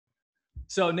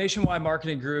So Nationwide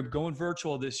Marketing Group going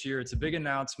virtual this year. It's a big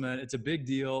announcement. It's a big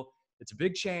deal. It's a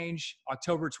big change.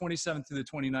 October 27th through the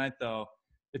 29th, though,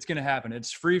 it's going to happen.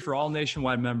 It's free for all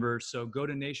Nationwide members. So go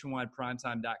to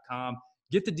nationwideprimetime.com,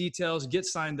 get the details, get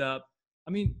signed up.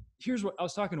 I mean, here's what I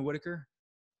was talking to Whitaker.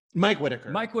 Mike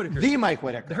Whitaker. The Mike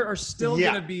Whitaker. There are still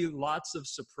going to be lots of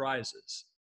surprises.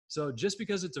 So just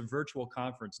because it's a virtual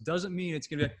conference doesn't mean it's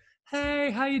going to be,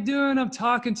 hey, how you doing? I'm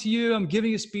talking to you. I'm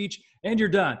giving a speech and you're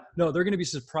done. No, there are going to be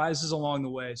surprises along the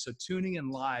way. So tuning in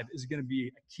live is going to be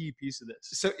a key piece of this.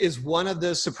 So is one of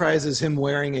those surprises him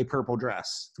wearing a purple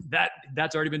dress?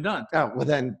 That's already been done. Oh, well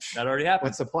then. That already happened.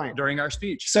 What's the point? During our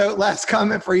speech. So last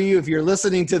comment for you. If you're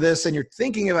listening to this and you're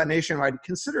thinking about Nationwide,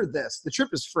 consider this. The trip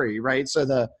is free, right? So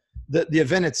the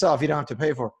event itself, you don't have to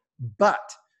pay for. But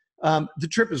the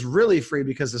trip is really free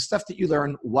because the stuff that you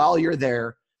learn while you're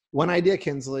there, One Idea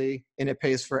Kinsley, and it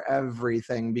pays for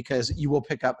everything because you will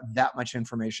pick up that much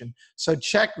information. So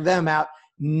check them out.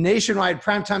 Nationwide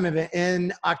Primetime event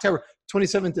in October.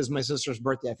 27th is my sister's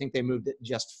birthday. I think they moved it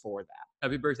just for that.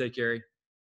 Happy birthday, Carrie.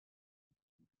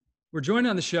 We're joined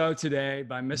on the show today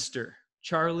by Mr.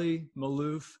 Charlie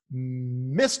Malouf.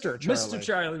 Mr.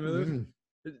 Charlie Malouf.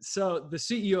 Mm-hmm. So the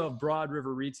CEO of Broad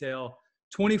River Retail,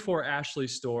 24 Ashley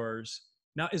stores.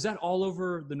 Now, is that all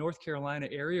over the North Carolina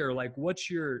area, or like what's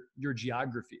your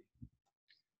geography?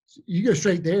 You go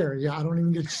straight there. Yeah, I don't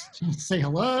even get to say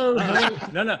hello.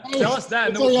 No. Tell us that,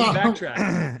 and then we'll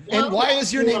backtrack. And why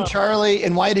is your name Charlie?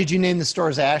 And why did you name the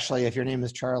stores Ashley if your name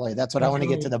is Charlie? That's what I want to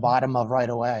get to the bottom of right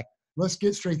away. Let's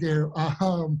get straight there.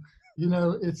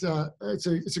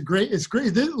 It's great.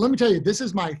 Let me tell you, this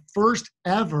is my first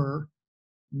ever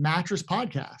mattress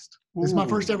podcast. This is my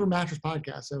first ever mattress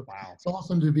podcast. So wow. It's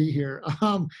awesome to be here.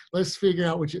 Let's figure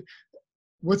out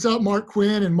what's up, Mark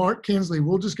Quinn and Mark Kinsley.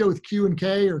 We'll just go with Q and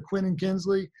K or Quinn and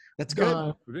Kinsley. That's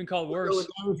good. We've been called worse.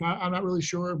 I'm not really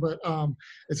sure, but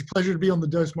it's a pleasure to be on the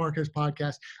Dos Marcos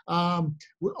podcast. All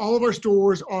of our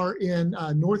stores are in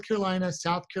North Carolina,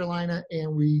 South Carolina,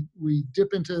 and we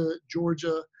dip into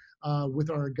Georgia with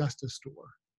our Augusta store.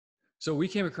 So we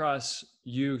came across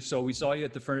you. So we saw you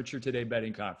at the Furniture Today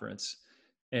betting conference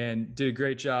and did a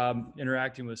great job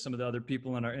interacting with some of the other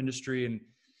people in our industry. And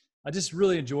I just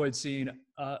really enjoyed seeing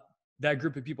that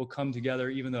group of people come together,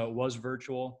 even though it was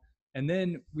virtual. And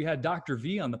then we had Dr.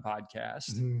 V on the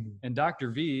podcast. And Dr.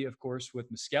 V, of course, with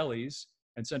Miskelly's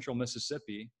in Central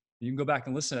Mississippi. You can go back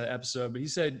and listen to that episode, but he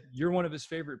said you're one of his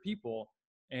favorite people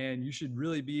and you should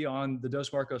really be on the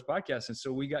Dos Marcos podcast. And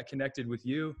so we got connected with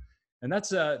you. And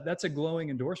that's a glowing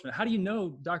endorsement. How do you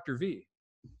know Dr. V?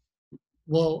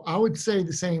 Well, I would say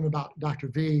the same about Dr.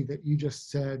 V that you just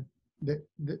said, that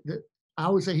I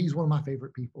would say he's one of my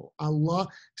favorite people. I love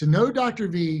to know Dr.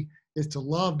 V is to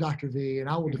love Dr. V, and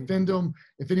I will defend him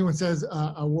if anyone says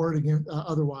a word against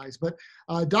otherwise. But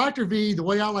Dr. V, the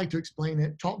way I like to explain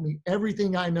it, taught me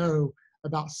everything I know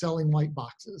about selling white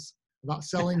boxes, about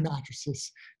selling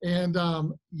mattresses. And,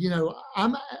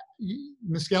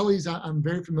 Miskelly's, I'm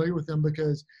very familiar with them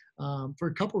because for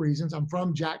a couple reasons. I'm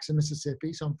from Jackson,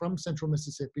 Mississippi, so I'm from Central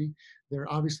Mississippi.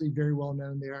 They're obviously very well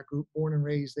known there. I grew up, born and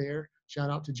raised there.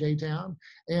 Shout out to J-Town.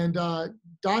 And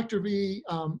Dr. V,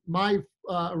 my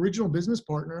original business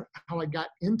partner, how I got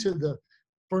into the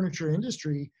furniture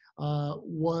industry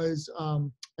was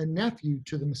a nephew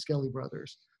to the Miskelly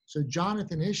brothers. So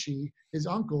Jonathan Ishii, his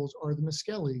uncles, are the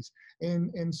Miskellys.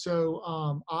 And so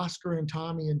Oscar and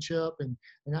Tommy and Chip, and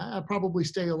I probably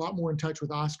stay a lot more in touch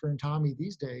with Oscar and Tommy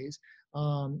these days.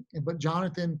 But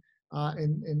Jonathan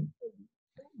and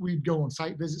we'd go on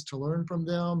site visits to learn from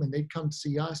them, and they'd come to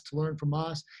see us to learn from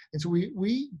us. And so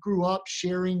we grew up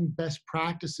sharing best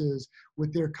practices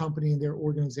with their company and their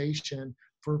organization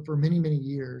for many, many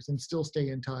years, and still stay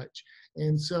in touch.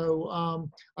 And so,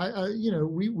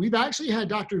 we've actually had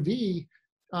Dr. V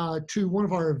to one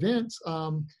of our events.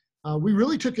 We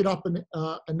really took it up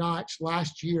a notch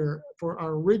last year for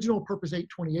our original Purpose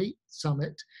 828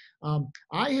 Summit.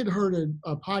 I had heard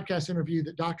a podcast interview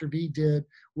that Dr. V did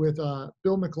with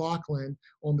Bill McLaughlin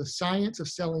on the science of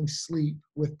selling sleep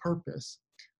with purpose.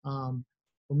 Or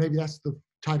maybe that's the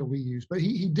title we use, but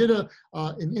he did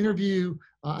an interview.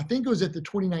 I think it was at the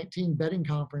 2019 betting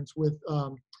conference with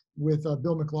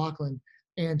Bill McLaughlin,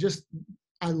 and just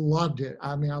I loved it.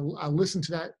 I mean, I listened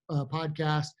to that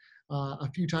podcast a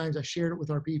few times. I shared it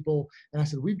with our people, and I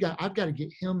said, I've got to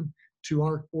get him to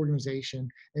our organization.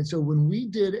 And so when we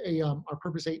did our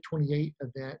Purpose 828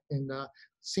 event and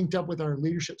synced up with our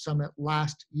leadership summit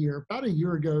last year, about a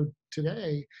year ago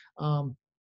today,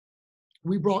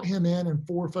 we brought him in and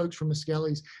 4 folks from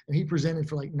Miskelly's, and he presented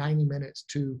for like 90 minutes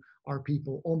to our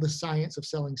people on the science of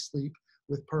selling sleep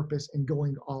with purpose and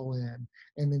going all in,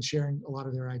 and then sharing a lot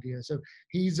of their ideas. So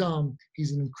he's an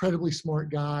incredibly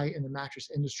smart guy in the mattress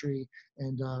industry,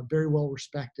 and very well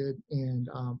respected, and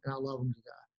I love him to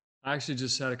death. I actually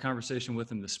just had a conversation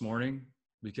with him this morning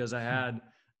because I had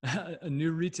a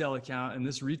new retail account, and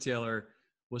this retailer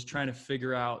was trying to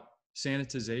figure out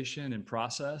sanitization and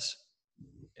process.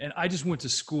 And I just went to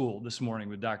school this morning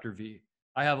with Dr. V.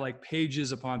 I have like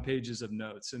pages upon pages of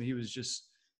notes, and he was just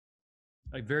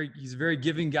like he's a very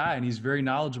giving guy, and he's very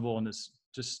knowledgeable, and is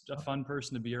just a fun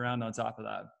person to be around on top of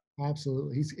that.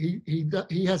 Absolutely.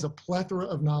 He has a plethora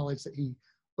of knowledge that he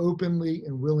openly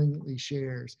and willingly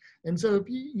shares. And so if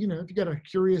you got a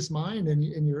curious mind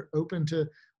and you're open to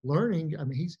learning, I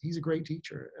mean, he's a great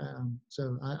teacher.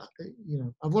 So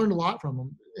I've learned a lot from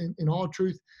him in all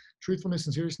truthfulness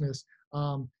and seriousness.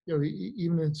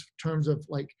 Even in terms of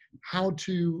like how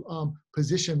to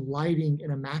position lighting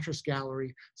in a mattress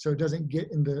gallery so it doesn't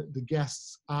get in the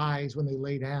guests' eyes when they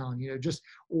lay down,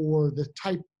 or the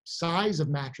type size of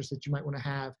mattress that you might want to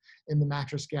have in the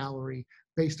mattress gallery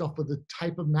based off of the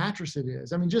type of mattress it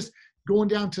is. I mean, just going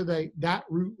down to that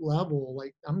root level,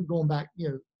 like I'm going back,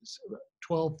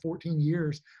 12, 14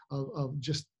 years of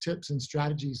just tips and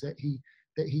strategies that he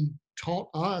taught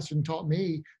us and taught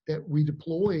me that we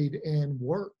deployed and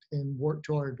worked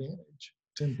to our advantage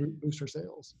to boost our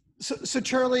sales. So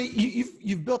Charlie,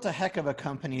 you've built a heck of a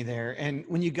company there, and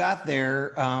when you got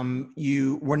there,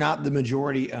 you were not the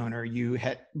majority owner. You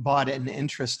had bought an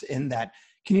interest in that.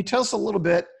 Can you tell us a little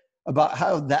bit about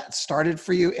how that started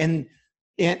for you, and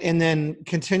then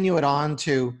continue it on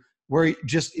to where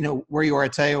you are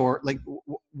today, or like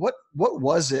what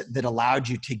was it that allowed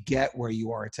you to get where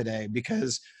you are today?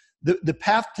 Because the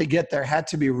path to get there had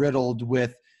to be riddled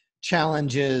with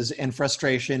challenges and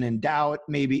frustration and doubt,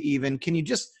 maybe even. Can you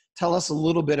just tell us a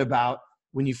little bit about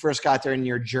when you first got there and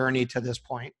your journey to this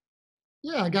point?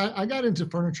 Yeah, I got into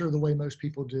furniture the way most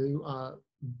people do,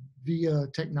 via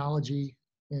technology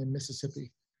in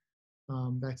Mississippi.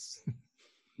 That's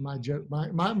my joke.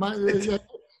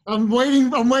 I'm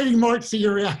waiting, Mark, to see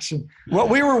your reaction. Well,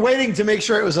 we were waiting to make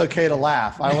sure it was okay to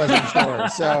laugh. I wasn't sure.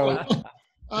 So,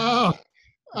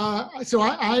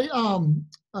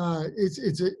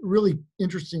 it's a really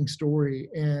interesting story,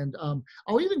 and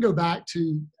I'll even go back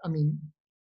to. I mean,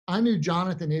 I knew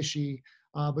Jonathan Ishii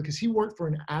because he worked for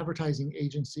an advertising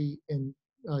agency in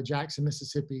Jackson,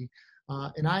 Mississippi,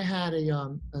 and I had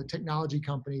a technology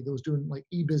company that was doing like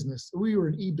e-business. We were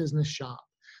an e-business shop.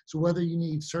 So whether you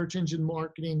need search engine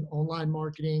marketing, online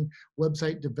marketing,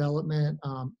 website development,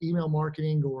 email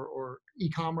marketing, or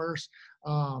e-commerce,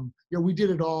 we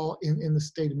did it all in the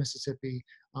state of Mississippi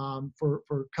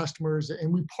for customers.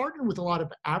 And we partnered with a lot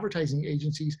of advertising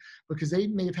agencies because they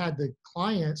may have had the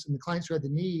clients and the clients who had the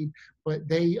need, but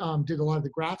they did a lot of the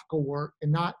graphical work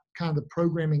and not kind of the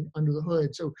programming under the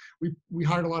hood. So we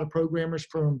hired a lot of programmers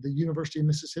from the University of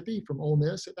Mississippi, from Ole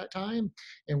Miss at that time,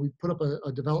 and we put up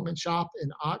a development shop in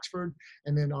Oxford,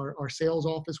 and then our sales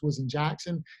office was in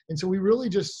Jackson. And so we really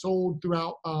just sold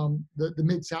throughout the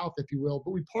Mid-South, if you will,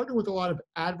 but we partnered with a lot of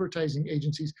advertising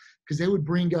agencies because they would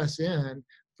bring us in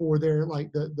for their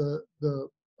like the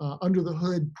under the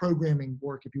hood programming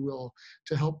work, if you will,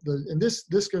 to help and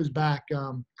this goes back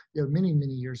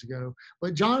many years ago.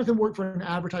 But Jonathan worked for an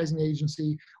advertising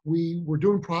agency. We were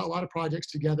doing a lot of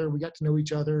projects together. We got to know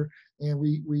each other, and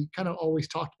we kind of always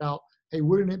talked about, hey,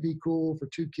 wouldn't it be cool for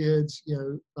two kids,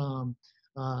 in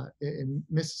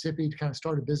Mississippi to kind of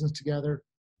start a business together?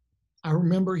 I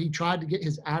remember he tried to get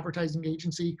his advertising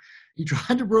agency. He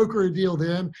tried to broker a deal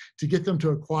then to get them to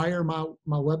acquire my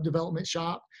web development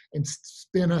shop and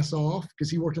spin us off because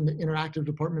he worked in the interactive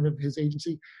department of his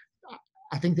agency.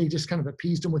 I think they just kind of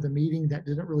appeased him with a meeting that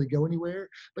didn't really go anywhere.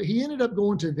 But he ended up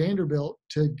going to Vanderbilt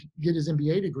to get his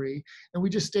MBA degree, and we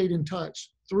just stayed in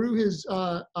touch. Through his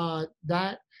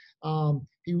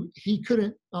he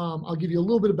couldn't. I'll give you a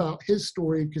little bit about his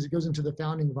story because it goes into the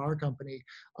founding of our company.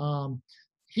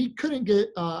 He couldn't get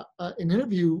an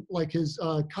interview like his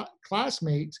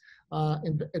classmates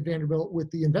at Vanderbilt with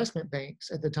the investment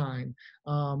banks at the time.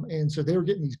 And so they were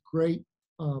getting these great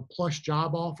plush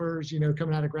job offers,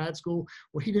 coming out of grad school.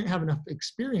 Well, he didn't have enough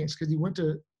experience because he went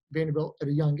to Vanderbilt at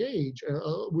a young age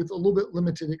with a little bit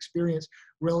limited experience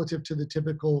relative to the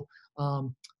typical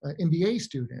MBA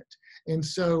student. And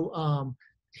so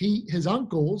his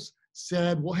uncles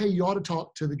said, well, hey, you ought to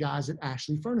talk to the guys at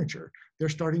Ashley Furniture. They're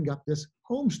starting up this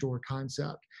home store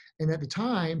concept. And at the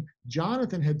time,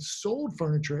 Jonathan had sold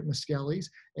furniture at Miskelly's,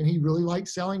 and he really liked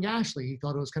selling Ashley. He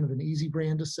thought it was kind of an easy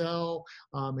brand to sell.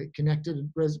 It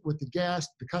connected with the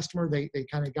guest, the customer. They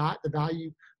kind of got the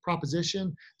value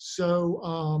proposition.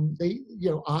 So they,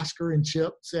 Oscar and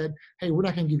Chip said, hey, we're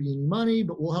not going to give you any money,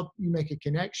 but we'll help you make a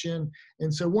connection.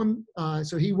 And so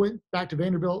so he went back to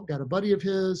Vanderbilt, got a buddy of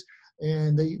his,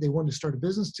 and they wanted to start a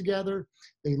business together.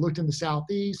 They looked in the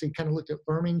Southeast. They kind of looked at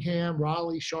Birmingham,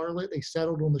 Raleigh, Charlotte. They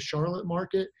settled on the Charlotte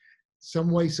market.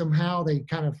 Some way, somehow, they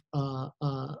kind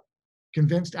of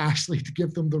convinced Ashley to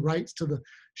give them the rights to the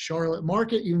Charlotte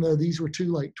market, even though these were two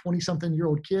like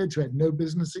 20-something-year-old kids who had no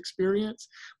business experience,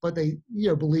 but they,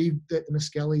 believed that the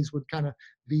Miskellies would kind of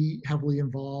be heavily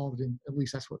involved, and at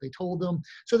least that's what they told them.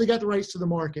 So they got the rights to the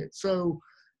market. So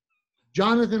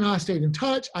Jonathan and I stayed in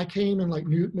touch. I came in like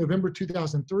November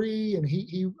 2003, and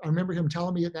I remember him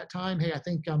telling me at that time, hey, I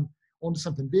think I'm onto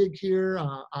something big here.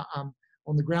 I'm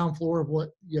on the ground floor of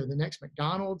what, the next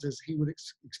McDonald's, as he would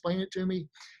explain it to me.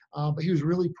 But he was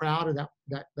really proud of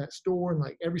that store, and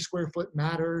like every square foot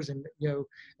matters, and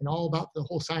and all about the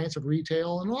whole science of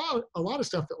retail, and a lot of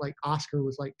stuff that like Oscar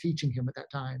was like teaching him at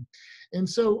that time. And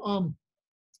so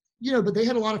but they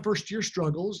had a lot of first year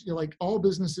struggles, like all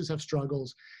businesses have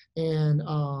struggles, and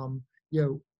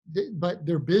but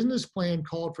their business plan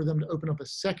called for them to open up a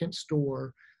second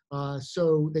store.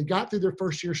 So they got through their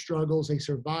first year struggles, they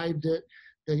survived it.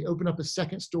 They opened up a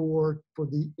second store for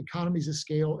the economies of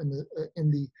scale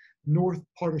in the north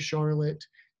part of Charlotte.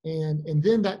 And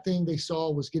then that thing they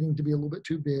saw was getting to be a little bit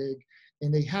too big.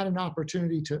 And they had an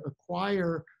opportunity to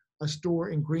acquire a store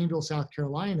in Greenville, South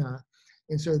Carolina.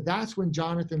 And so that's when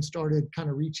Jonathan started kind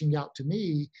of reaching out to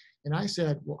me. And I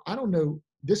said, well, I don't know.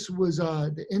 This was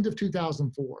the end of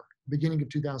 2004, beginning of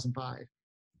 2005.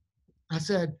 I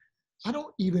said, I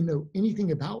don't even know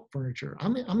anything about furniture.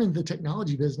 I'm in the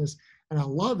technology business, and I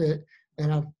love it.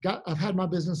 And I've had my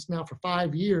business now for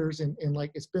 5 years, and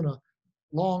like it's been a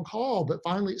long haul, but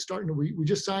finally it's starting to, we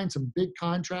just signed some big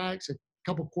contracts, a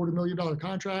couple $250,000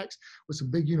 contracts with some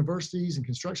big universities and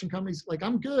construction companies. Like,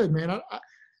 I'm good, man.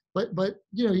 But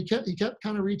he kept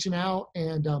kind of reaching out,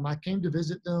 and I came to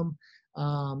visit them,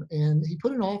 and he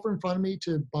put an offer in front of me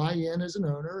to buy in as an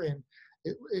owner. And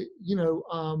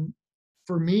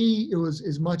for me, it was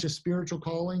as much a spiritual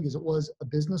calling as it was a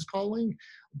business calling,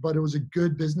 but it was a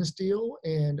good business deal.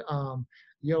 And,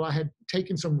 I had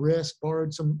taken some risk,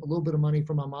 borrowed a little bit of money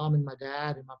from my mom and my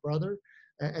dad and my brother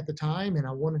at the time. And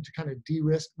I wanted to kind of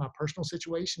de-risk my personal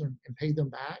situation and pay them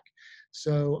back.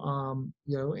 So, and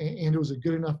it was a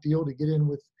good enough deal to get in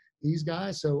with these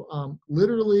guys. So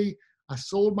literally, I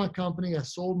sold my company, I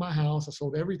sold my house, I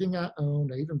sold everything I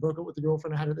owned. I even broke up with the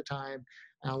girlfriend I had at the time.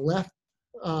 I left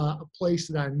a place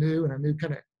that I knew, and I knew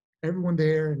kind of everyone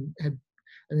there, and had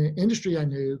an industry I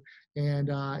knew. And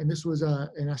this was,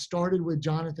 and I started with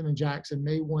Jonathan and Jackson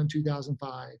May 1,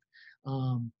 2005.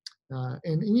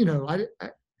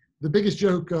 The biggest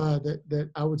joke that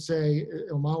I would say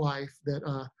in my life that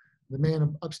the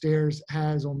man upstairs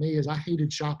has on me is I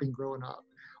hated shopping growing up.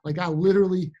 Like, I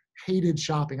literally hated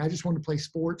shopping. I just wanted to play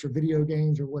sports or video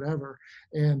games or whatever.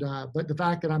 And but the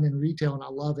fact that I'm in retail and I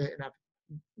love it, and I've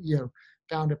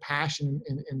found a passion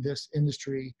in this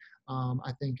industry,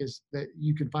 I think is that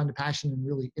you can find a passion in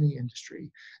really any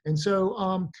industry. And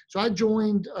so so I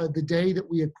joined the day that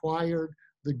we acquired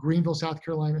the Greenville, South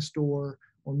Carolina store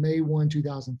on May 1,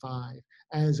 2005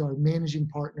 as our managing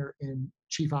partner and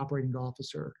chief operating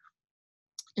officer.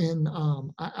 And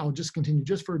I'll just continue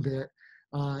just for a bit.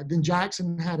 Then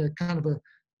Jackson had a kind of a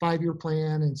 5-year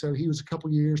plan. And so he was a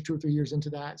couple years, 2 or 3 years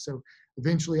into that. So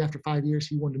eventually after 5 years,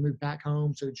 he wanted to move back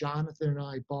home. So Jonathan and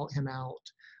I bought him out,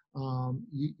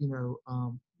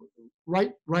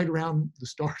 right around the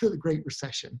start of the Great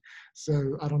Recession.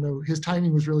 So I don't know, his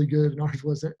timing was really good and ours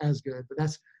wasn't as good, but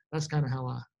that's kind of how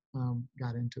I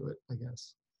got into it, I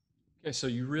guess. Okay, so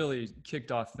you really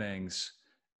kicked off things.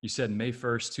 You said May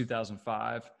 1st,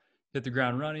 2005, hit the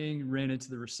ground running, ran into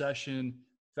the recession.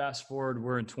 Fast forward,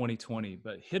 we're in 2020,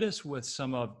 but hit us with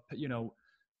some of,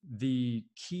 the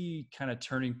key kind of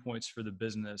turning points for the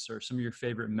business, or some of your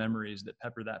favorite memories that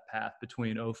pepper that path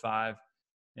between 2005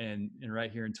 and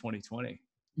right here in 2020.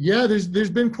 Yeah, there's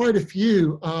been quite a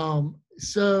few. Well,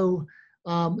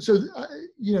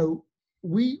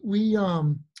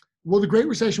 the Great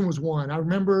Recession was one. I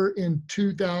remember in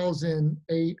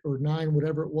 2008 or 9,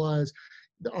 whatever it was,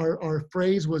 our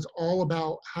phrase was all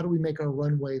about how do we make our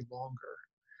runway longer?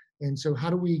 And so how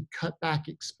do we cut back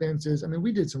expenses? I mean,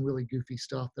 we did some really goofy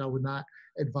stuff that I would not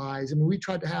advise. I mean, we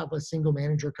tried to have a single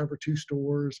manager cover 2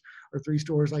 stores or 3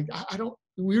 stores. Like,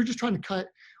 we were just trying to cut.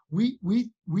 We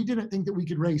didn't think that we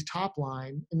could raise top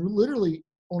line, and literally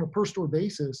on a per store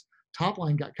basis, top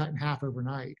line got cut in half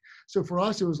overnight. So for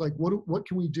us, it was like, what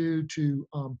can we do to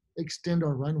extend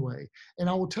our runway? And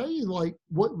I will tell you, like,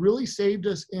 what really saved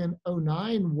us in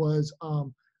 2009 was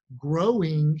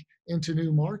growing into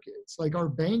new markets. Like our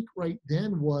bank right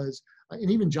then was, and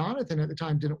even Jonathan at the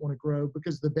time didn't want to grow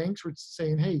because the banks were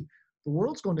saying, hey, the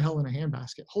world's going to hell in a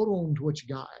handbasket. Hold on to what you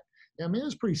got. I mean, it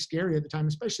was pretty scary at the time,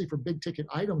 especially for big ticket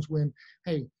items when,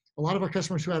 hey, a lot of our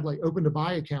customers who had like open to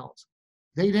buy accounts,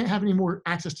 they didn't have any more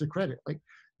access to credit. Like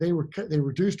they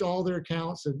reduced all their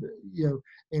accounts and,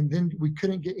 and then we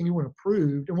couldn't get anyone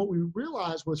approved. And what we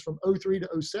realized was from 03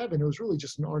 to 07, it was really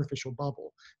just an artificial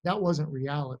bubble. That wasn't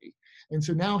reality. And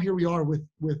so now here we are with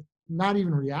not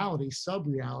even reality,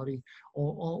 sub-reality,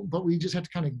 but we just have to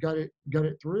kind of gut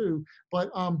it through. But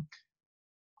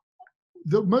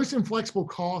the most inflexible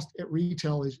cost at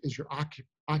retail is your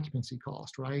occupancy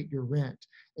cost, right? Your rent.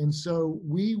 And so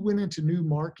we went into new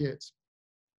markets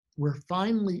where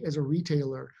finally, as a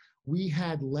retailer, we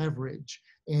had leverage,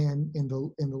 and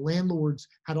the landlords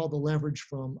had all the leverage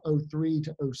from 03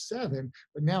 to 07,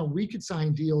 but now we could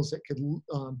sign deals that could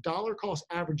dollar cost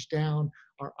average down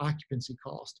our occupancy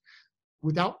cost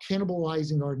without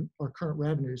cannibalizing our current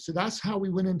revenues. So that's how we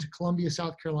went into Columbia,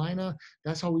 South Carolina.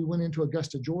 That's how we went into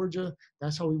Augusta, Georgia.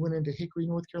 That's how we went into Hickory,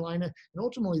 North Carolina. And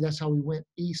ultimately, that's how we went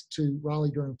east to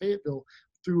Raleigh, Durham, Fayetteville,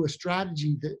 through a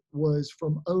strategy that was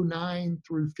from 09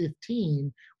 through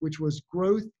 15, which was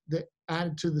growth that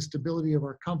added to the stability of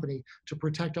our company to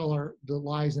protect all the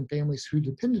lives and families who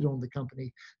depended on the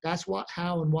company. That's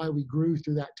how and why we grew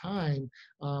through that time,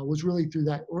 was really through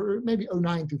that, or maybe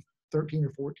 09 through 13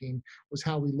 or 14 was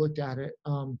how we looked at it.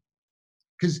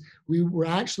 Because we were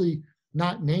actually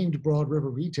not named Broad River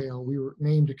Retail. We were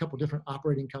named a couple different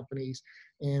operating companies.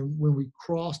 And when we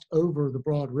crossed over the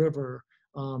Broad River,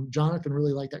 Jonathan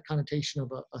really liked that connotation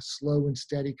of a slow and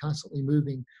steady, constantly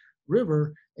moving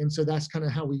river. And so that's kind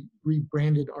of how we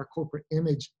rebranded our corporate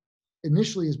image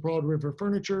initially as Broad River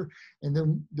Furniture. And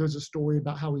then there's a story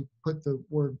about how we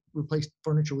replaced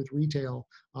furniture with retail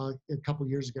a couple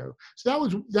years ago.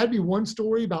 So that'd be one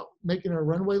story about making our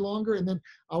runway longer. And then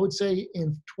I would say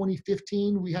in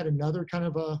 2015, we had another kind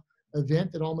of a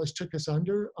event that almost took us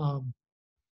under.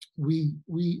 We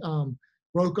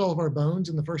broke all of our bones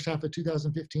in the first half of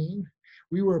 2015.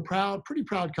 We were a pretty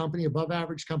proud company, above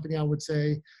average company, I would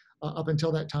say, up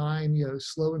until that time,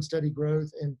 slow and steady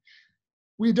growth. And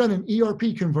we had done an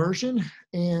ERP conversion,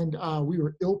 and we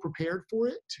were ill prepared for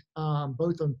it,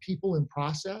 both on people and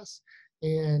process.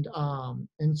 And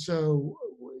so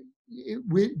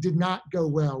it did not go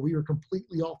well. We were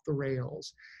completely off the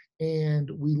rails. And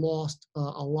we lost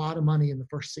a lot of money in the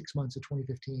first 6 months of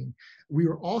 2015. We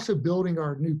were also building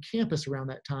our new campus around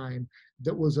that time.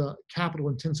 That was a capital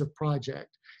intensive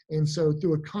project. And so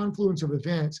through a confluence of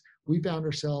events, we found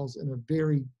ourselves in a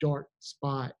very dark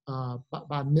spot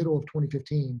by middle of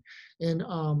 2015.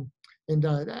 And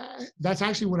that's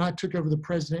actually when I took over the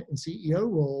president and CEO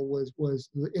role, was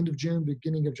the end of June,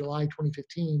 beginning of July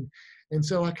 2015. And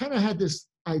so I kind of had this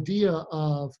idea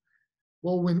of,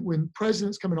 well, when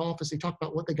presidents come in office, they talk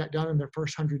about what they got done in their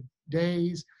first 100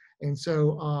 days. And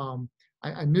so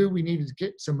I knew we needed to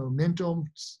get some momentum,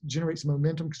 generate some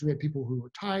momentum, because we had people who were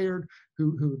tired,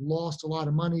 who had lost a lot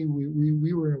of money.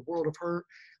 We were in a world of hurt.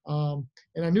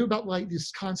 And I knew about like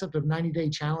this concept of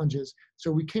 90-day challenges.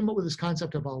 So we came up with this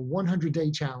concept of a 100-day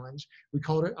challenge. We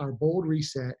called it our bold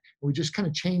reset. We just kind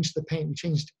of changed the paint. We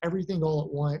changed everything all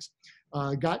at once.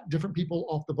 Got different people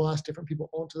off the bus, different people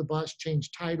onto the bus,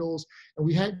 changed titles. And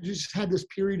we just had this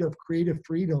period of creative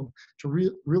freedom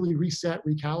to really reset,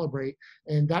 recalibrate.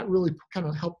 And that really kind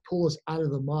of helped pull us out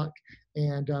of the muck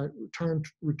and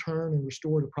return and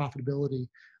restore to profitability.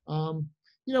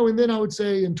 And then I would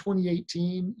say in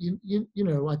 2018,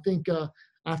 I think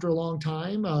after a long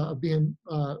time of being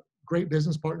great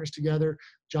business partners together,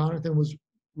 Jonathan was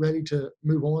ready to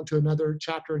move on to another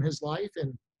chapter in his life.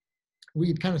 And we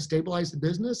had kind of stabilized the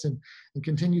business and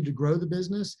continued to grow the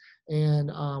business. And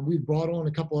we brought on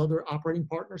a couple other operating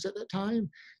partners at that time.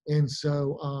 And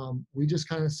so we just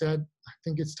kind of said, I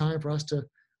think it's time for us to,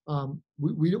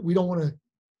 we don't want to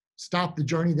stop the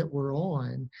journey that we're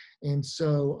on. And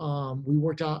so we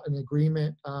worked out an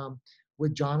agreement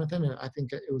with Jonathan, and I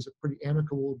think it was a pretty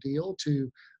amicable deal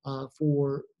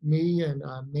for me and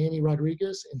Manny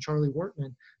Rodriguez and Charlie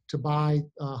Wortman to buy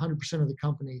 100% of the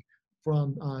company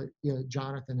from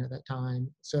Jonathan at that time.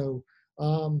 So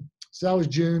that was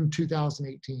June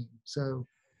 2018. So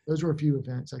those were a few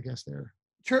events, I guess, there.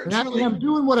 And I'm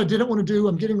doing what I didn't want to do.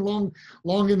 I'm getting long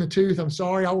in the tooth. I'm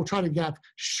sorry. I will try to have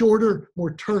shorter,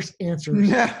 more terse answers.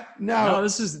 No,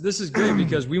 this is great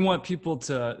because we want people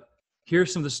to hear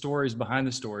some of the stories behind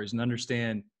the stories and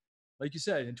understand, like you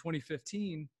said, in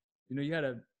 2015, you had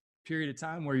a period of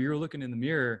time where you're looking in the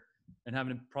mirror and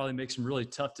having to probably make some really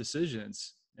tough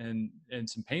decisions and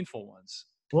some painful ones.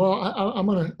 Well, I'm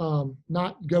going to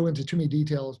not go into too many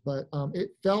details, but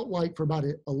it felt like for about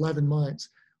 11 months,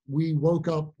 we woke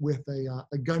up with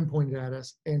a gun pointed at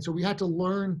us. And so we had to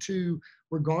learn to,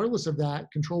 regardless of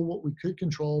that, control what we could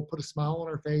control, put a smile on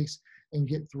our face and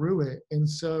get through it. And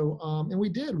so, and we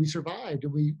did, we survived,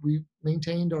 and we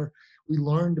maintained we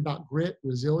learned about grit,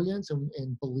 resilience,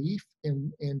 and belief.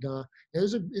 And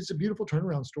it's a beautiful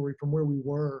turnaround story from where we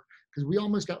were, because we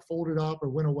almost got folded up or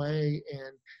went away,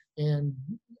 and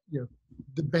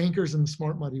the bankers and the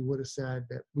smart money would have said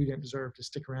that we didn't deserve to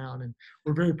stick around. And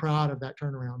we're very proud of that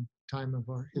turnaround time of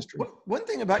our history. One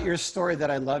thing about your story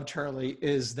that I love, Charlie,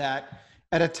 is that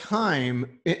at a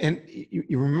time, and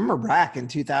you remember back in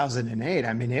 2008,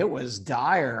 I mean, it was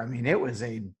dire. I mean, it was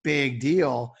a big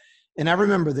deal. And I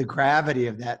remember the gravity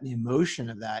of that and the emotion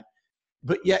of that.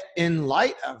 But yet, in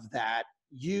light of that,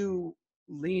 you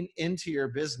lean into your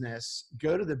business,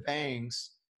 go to the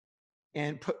banks,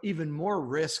 and put even more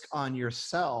risk on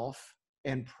yourself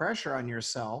and pressure on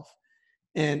yourself,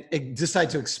 and decide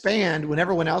to expand when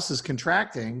everyone else is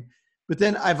contracting. But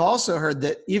then I've also heard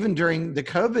that even during the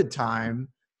COVID time,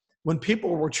 when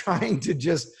people were trying to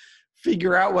just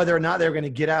figure out whether or not they were going to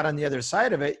get out on the other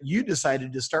side of it, you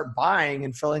decided to start buying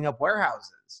and filling up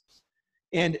warehouses.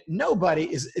 And nobody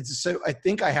is, so I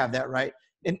think I have that right.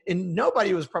 And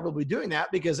nobody was probably doing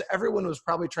that because everyone was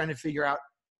probably trying to figure out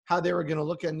how they were going to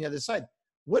look on the other side.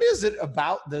 What is it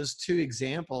about those two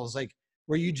examples, like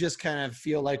where you just kind of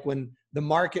feel like when the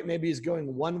market maybe is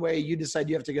going one way, you decide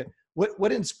you have to go?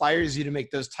 What inspires you to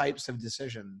make those types of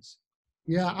decisions?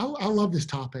 Yeah, I love this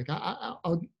topic. I'm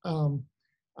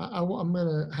going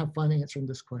to have fun answering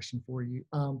this question for you.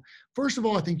 First of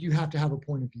all, I think you have to have a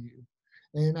point of view.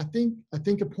 And I think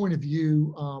a point of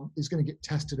view is going to get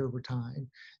tested over time.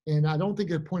 And I don't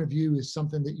think a point of view is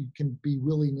something that you can be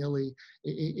willy-nilly.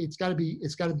 It's got to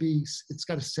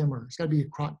simmer. It's got to be a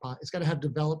crock pot. It's got to have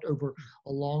developed over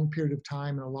a long period of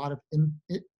time and a lot of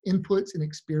inputs and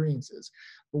experiences.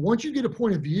 But once you get a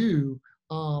point of view,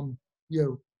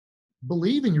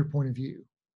 believe in your point of view.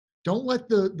 Don't let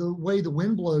the way the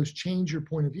wind blows change your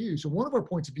point of view. So one of our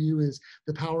points of view is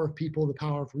the power of people, the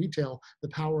power of retail, the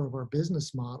power of our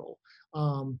business model.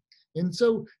 And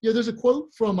so, there's a quote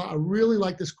I really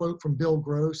like this quote from Bill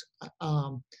Gross.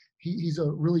 He's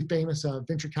a really famous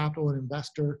venture capital and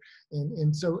investor.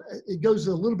 And so it goes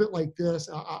a little bit like this.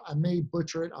 I may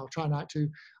butcher it. I'll try not to.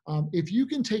 If you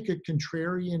can take a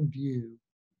contrarian view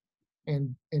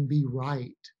and be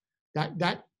right,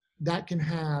 that can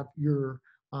have your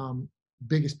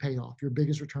biggest payoff, your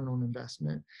biggest return on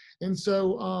investment. And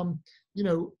so,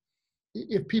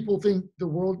 if people think the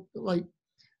world, like,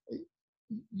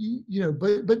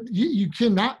 but you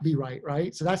cannot be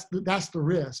right? So that's the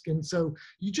risk. And so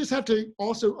you just have to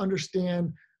also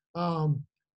understand the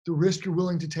risk you're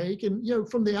willing to take. And,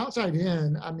 from the outside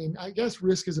in, I mean, I guess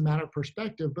risk is a matter of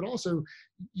perspective, but also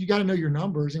you got to know your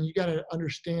numbers and you got to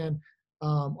understand,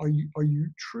 are you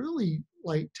truly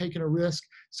like taking a risk?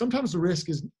 Sometimes the risk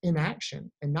is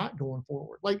inaction and not going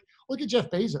forward. Like, look at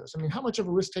Jeff Bezos. I mean, how much of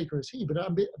a risk taker is he?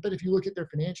 But if you look at their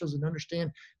financials and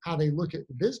understand how they look at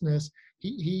the business,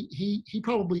 he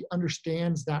probably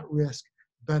understands that risk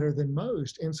better than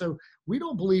most. And so we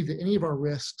don't believe that any of our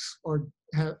risks are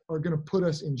going to put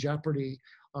us in jeopardy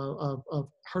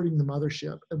of hurting the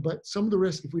mothership. But some of the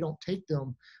risks, if we don't take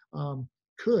them,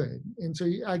 could. And so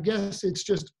I guess it's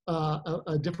just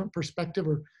a different perspective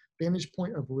or vantage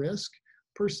point of risk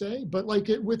per se. But like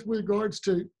with regards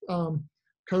to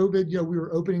COVID, we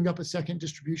were opening up a second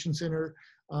distribution center.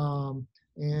 So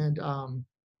it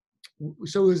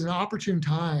was an opportune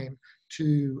time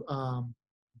to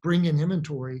bring in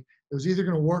inventory. It was either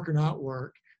going to work or not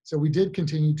work. So we did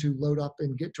continue to load up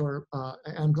and get to our,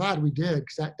 I'm glad we did,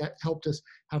 because that helped us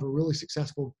have a really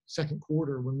successful second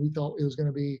quarter when we thought it was going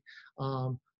to be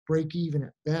break even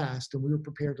at best, and we were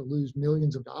prepared to lose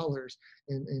millions of dollars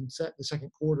in the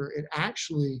second quarter. It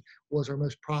actually was our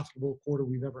most profitable quarter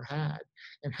we've ever had.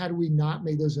 And had we not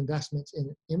made those investments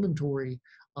in inventory,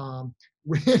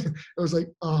 it was like,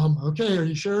 okay, are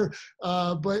you sure?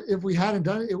 But if we hadn't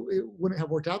done it, it wouldn't have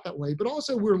worked out that way. But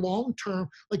also we're long-term,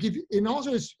 like and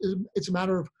also it's a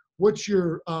matter of what is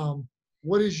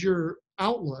your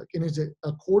outlook? And is it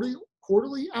a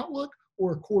quarterly outlook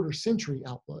or a quarter century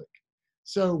outlook?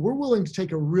 So we're willing to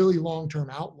take a really long-term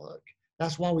outlook.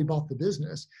 That's why we bought the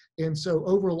business. And so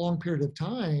over a long period of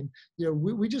time,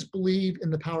 we just believe in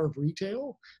the power of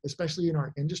retail, especially in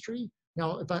our industry.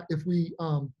 Now, if we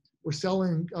were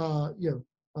selling,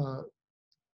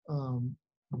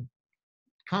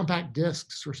 compact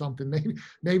discs or something.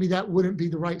 Maybe that wouldn't be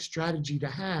the right strategy to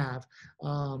have.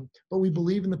 But we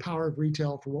believe in the power of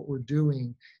retail for what we're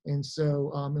doing. And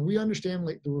so, and we understand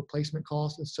like the replacement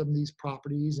costs of some of these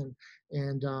properties.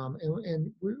 And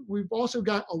we've also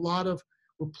got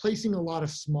we're placing a lot of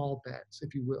small bets,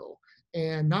 if you will.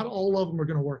 And not all of them are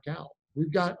going to work out.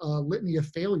 We've got a litany of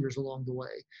failures along the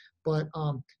way, but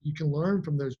you can learn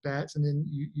from those bets, and then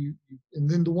and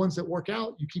then the ones that work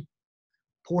out, you keep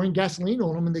pouring gasoline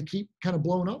on them, and they keep kind of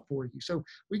blowing up for you. So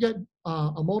we got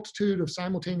a multitude of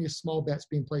simultaneous small bets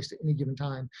being placed at any given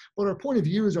time. But our point of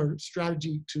view is our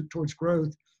strategy towards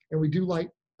growth, and we do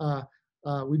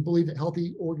we believe that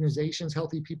healthy organizations,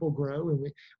 healthy people grow, and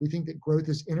we think that growth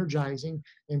is energizing,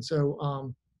 and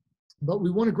so. But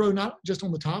we want to grow not just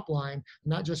on the top line,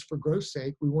 not just for growth's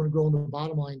sake. We want to grow on the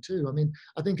bottom line too. I mean,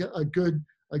 I think a good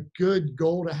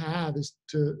goal to have is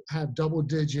to have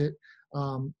double-digit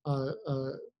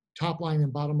top line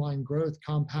and bottom line growth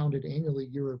compounded annually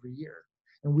year over year,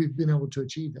 and we've been able to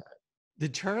achieve that.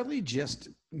 Did Charlie just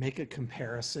make a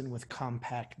comparison with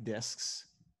compact discs?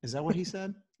 Is that what he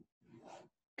said?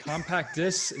 Compact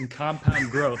discs and compound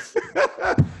growth.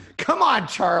 Come on,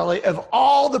 Charlie. Of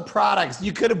all the products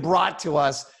you could have brought to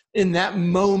us in that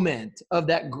moment of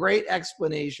that great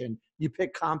explanation, you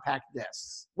pick compact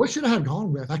discs. What should I have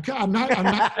gone with? I'm not.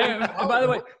 And by the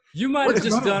way, you might have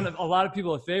just done a lot of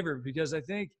people a favor, because I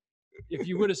think if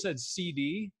you would have said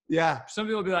CD, some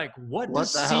people would be like, what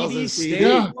does CD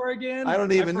stand for again? I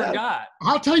don't even know.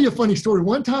 I'll tell you a funny story.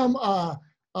 One time, a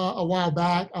while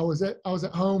back, I was at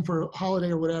home for a holiday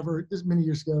or whatever, this many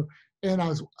years ago, and I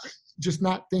was just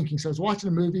not thinking. So I was watching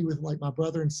a movie with like my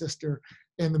brother and sister,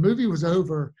 and the movie was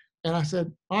over, and I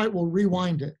said, all right, we'll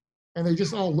rewind it. And they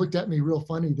just all looked at me real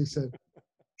funny. They said,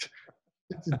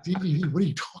 it's a DVD. What are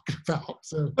you talking about?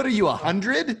 So, what are you,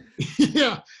 100?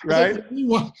 Yeah. Right.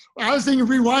 I was thinking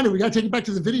rewind it. We got to take it back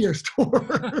to the video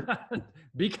store.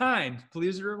 Be kind.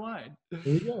 Please rewind.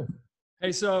 There you go.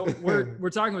 Hey, so we're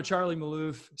talking with Charlie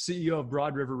Malouf, CEO of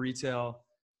Broad River Retail.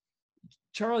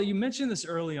 Charlie, you mentioned this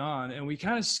early on, and we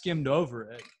kind of skimmed over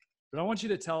it, but I want you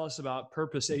to tell us about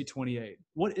Purpose 828.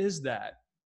 What is that,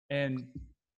 and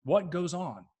what goes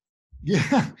on?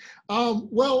 Yeah.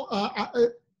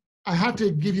 I have to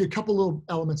give you a couple little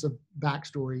elements of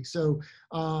backstory. So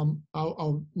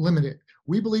I'll limit it.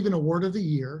 We believe in a word of the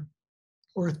year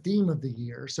or a theme of the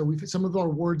year. So some of our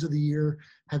words of the year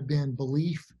have been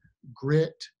belief,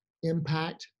 grit,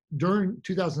 impact. During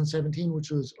 2017,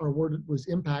 which was our word was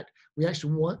impact, we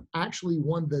actually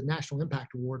won the National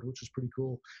Impact Award, which was pretty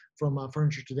cool, from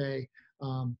Furniture Today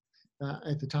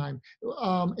at the time.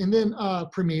 And then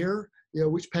Premier,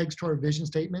 which pegs to our vision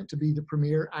statement to be the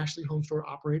premier Ashley HomeStore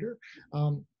operator.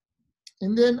 And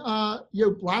then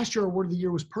last year our word of the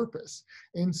year was purpose.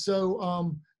 And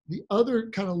so the other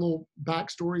kind of little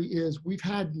backstory is we've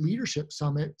had leadership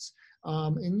summits.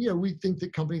 And we think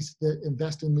that companies that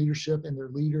invest in leadership and their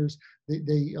leaders,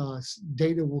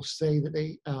 data will say that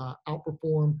they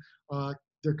outperform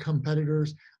their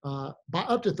competitors by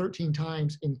up to 13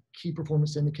 times in key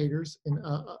performance indicators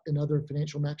and other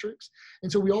financial metrics.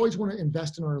 And so we always want to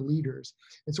invest in our leaders.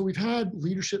 And so we've had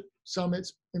leadership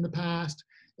summits in the past.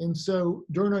 And so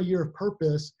during our year of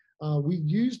purpose, we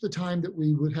used the time that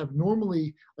we would have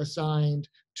normally assigned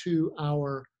to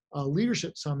our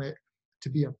leadership summit to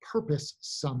be a purpose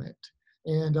summit.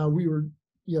 And we were,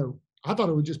 I thought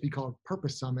it would just be called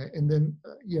Purpose Summit. And then,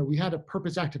 we had a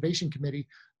purpose activation committee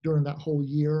during that whole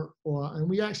year. And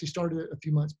we actually started it a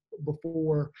few months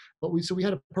before, but we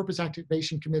had a purpose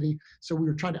activation committee. So we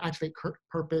were trying to activate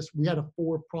purpose. We had a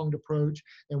 4-pronged approach,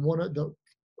 and one of the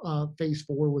phase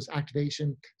 4 was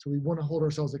activation. So we want to hold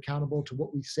ourselves accountable to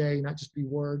what we say, not just be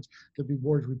words, to be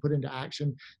words we put into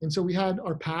action. And so we had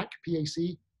our PAC,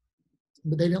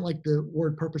 but they didn't like the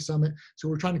word Purpose Summit. So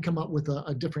we're trying to come up with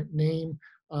a different name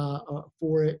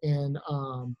for it. And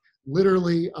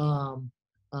literally,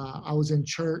 I was in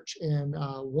church, and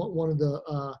one of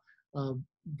the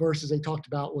verses they talked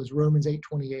about was Romans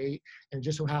 8:28. And it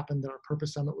just so happened that our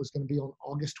Purpose Summit was going to be on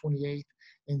August 28th.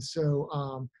 And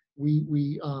so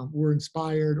we were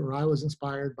inspired, or I was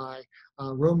inspired by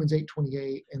Romans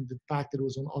 8:28 and the fact that it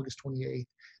was on August 28th.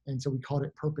 And so we called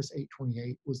it Purpose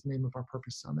 828 was the name of our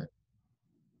Purpose Summit.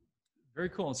 Very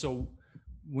cool. And so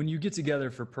when you get together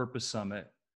for Purpose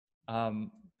Summit,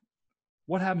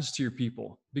 what happens to your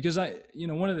people? Because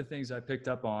one of the things I picked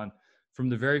up on from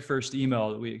the very first email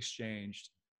that we exchanged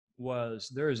was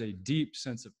there is a deep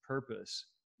sense of purpose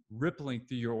rippling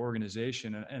through your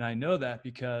organization. And I know that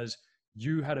because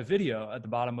you had a video at the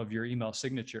bottom of your email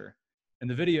signature. And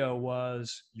the video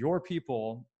was your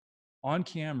people on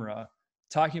camera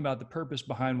talking about the purpose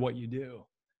behind what you do.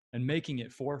 and making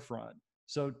it forefront.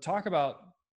 So talk about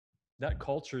that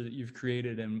culture that you've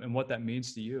created and what that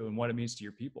means to you and what it means to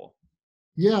your people.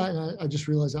 Yeah, and I just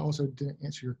realized I also didn't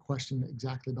answer your question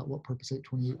exactly about what Purpose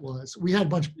 828 was. We had a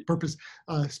bunch of purpose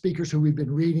speakers who we've been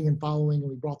reading and following, and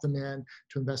we brought them in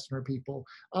to invest in our people.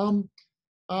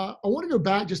 I want to go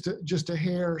back just a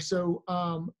hair. So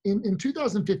in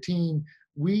 2015,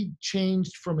 we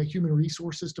changed from a human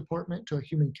resources department to a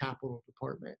human capital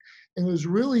department. And it was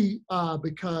really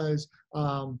because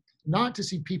not to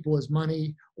see people as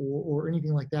money or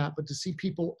anything like that, but to see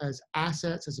people as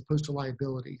assets as opposed to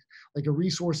liabilities. Like a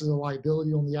resource is a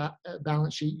liability on the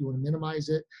balance sheet, you want to minimize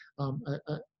it.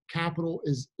 Capital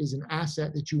is an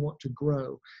asset that you want to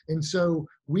grow. And so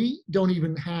we don't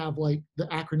even have like the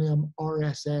acronym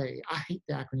RSA. I hate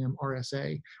the acronym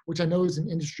RSA, which I know is an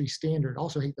industry standard. I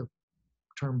also hate the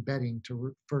term betting to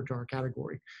refer to our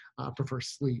category. I prefer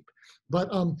sleep. But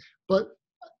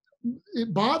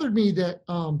it bothered me that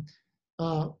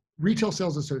retail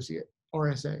sales associate,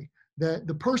 RSA, that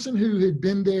the person who had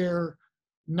been there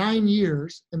 9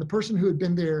 years and the person who had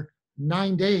been there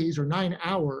 9 days or 9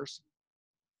 hours,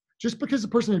 just because the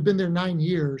person had been there 9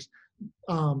 years,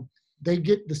 they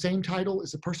get the same title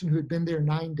as the person who had been there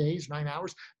 9 days, 9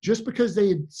 hours, just because they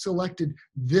had selected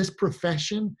this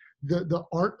profession, the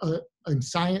art and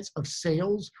science of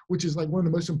sales, which is like one of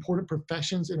the most important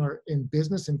professions in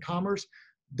business and commerce.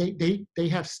 They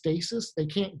have stasis, they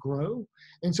can't grow.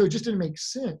 And so it just didn't make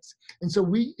sense. And so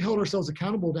we held ourselves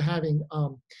accountable to having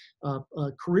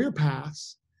career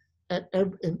paths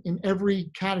in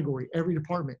every category, every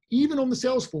department, even on the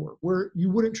sales floor where you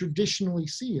wouldn't traditionally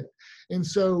see it. And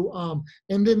so,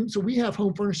 so we have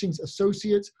home furnishings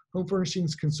associates, home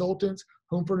furnishings consultants,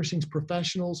 home furnishings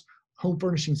professionals, home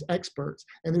furnishings experts.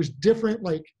 And there's different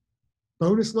like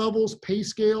bonus levels, pay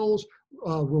scales,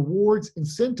 rewards,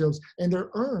 incentives, and they're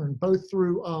earned both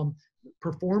through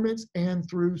performance and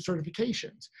through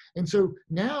certifications. And so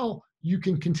now you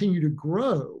can continue to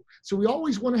grow. So we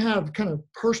always want to have kind of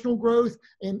personal growth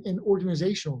and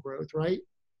organizational growth, right?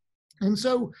 And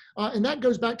so, and that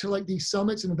goes back to like these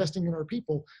summits and investing in our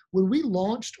people. When we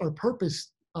launched our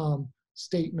purpose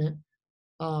statement,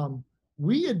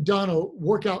 we had done a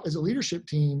workout as a leadership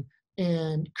team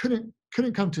and couldn't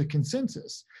come to a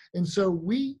consensus. And so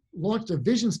we launched a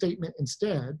vision statement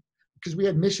instead, because we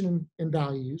had mission and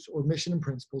values, or mission and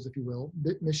principles, if you will,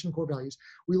 mission and core values.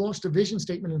 We launched a vision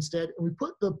statement instead, and we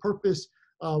put the purpose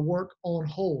work on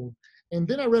hold. And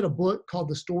then I read a book called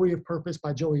The Story of Purpose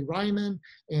by Joey Ryman,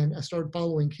 and I started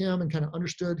following him and kind of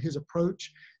understood his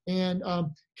approach, and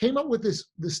came up with this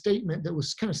statement that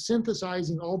was kind of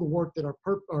synthesizing all the work that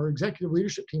our executive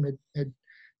leadership team had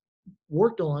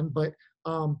worked on, but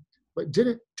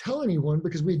didn't tell anyone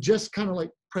because we just kind of like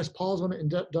pressed pause on it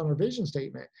and done our vision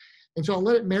statement. And so I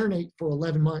let it marinate for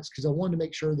 11 months because I wanted to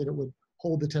make sure that it would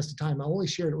hold the test of time. I only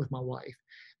shared it with my wife.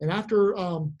 And after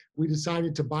we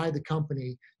decided to buy the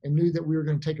company and knew that we were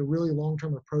going to take a really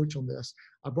long-term approach on this,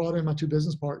 I brought in my 2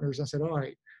 business partners. I said, all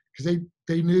right, because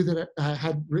they knew that I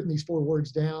had written these 4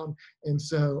 words down. And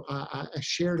so I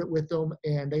shared it with them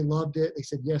and they loved it. They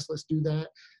said, yes, let's do that.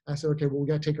 I said, okay, well, we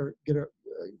got to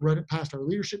run it past our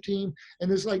leadership team. And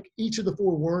there's like each of the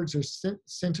 4 words, there's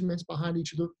sentiments behind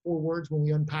each of the 4 words when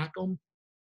we unpack them.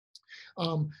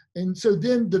 And so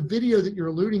then the video that you're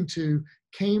alluding to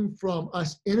came from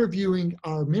us interviewing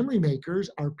our memory makers,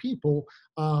 our people,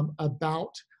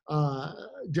 about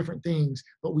different things,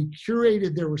 but we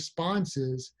curated their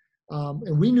responses.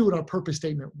 And we knew what our purpose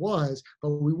statement was, but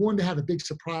we wanted to have a big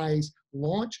surprise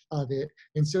launch of it.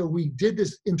 And so we did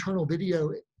this internal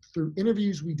video through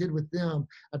interviews we did with them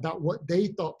about what they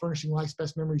thought furnishing life's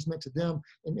best memories meant to them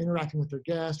and interacting with their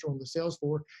guests or on the sales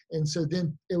floor. And so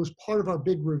then it was part of our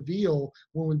big reveal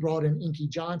when we brought in Inky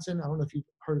Johnson. I don't know if you've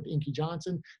heard of Inky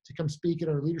Johnson, to come speak at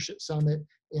our leadership summit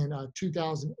in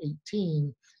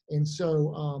 2018. And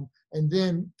so, and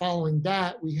then following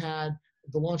that, we had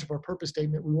the launch of our purpose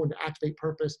statement. We wanted to activate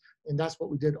purpose, and that's what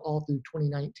we did all through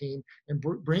 2019. And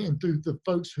bringing through the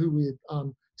folks who we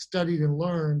had studied and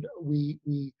learned, we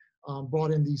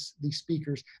brought in these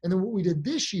speakers. And then what we did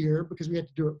this year, because we had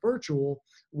to do it virtual,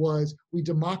 was we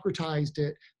democratized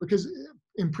it, because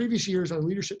in previous years, our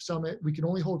leadership summit, we could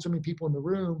only hold so many people in the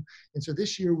room. And so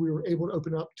this year we were able to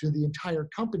open up to the entire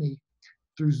company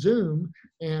through Zoom.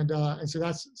 And so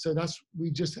that's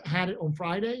we just had it on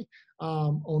Friday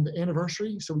on the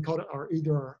anniversary. So we called it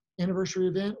either our anniversary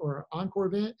event or our encore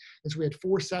event. And so we had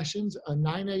 4 sessions, a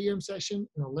 9 a.m. session,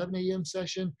 an 11 a.m.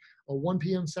 session, a 1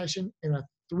 p.m. session, and a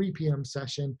 3 p.m.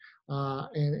 session.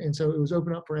 And so it was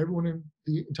open up for everyone in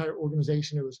the entire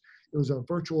organization. It was a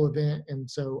virtual event. And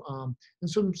so, and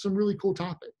some really cool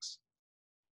topics.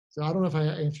 So I don't know if I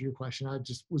answered your question. I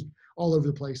just was all over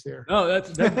the place there. No,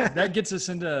 that gets us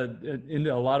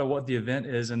into a lot of what the event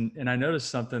is. And I noticed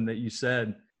something that you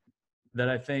said that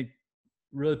I think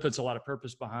really puts a lot of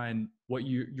purpose behind what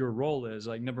your role is.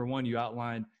 Like, number one, you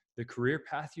outlined the career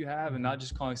path you have, and not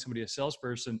just calling somebody a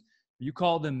salesperson. You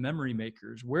call them memory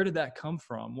makers. Where did that come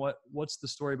from? What's the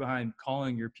story behind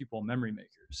calling your people memory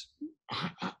makers?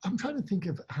 I'm trying to think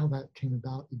of how that came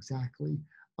about exactly.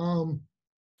 Well,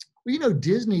 you know,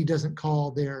 Disney doesn't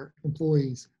call their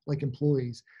employees like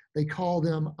employees. They call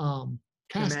them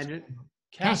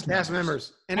cast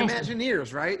members and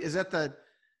Imagineers, right? Is that the?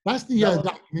 That's the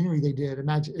documentary they did.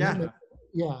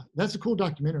 Yeah, that's a cool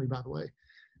documentary, by the way.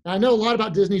 And I know a lot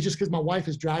about Disney just because my wife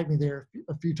has dragged me there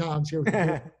a few times here with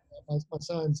my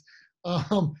sons.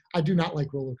 I do not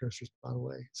like roller coasters, by the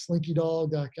way. Slinky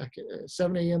Dog,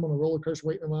 7 a.m. on a roller coaster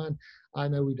waiting in line. I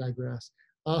know we digress.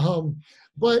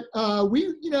 But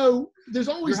we, you know, there's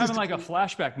always You're having like a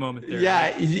flashback moment there.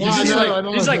 Yeah, right?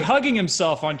 He's like hugging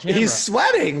himself on camera. He's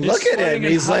sweating. Look at him.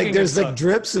 He's like, there's like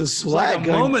drips of sweat. Like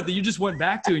a moment that you just went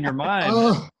back to in your mind.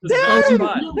 We can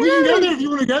go there if you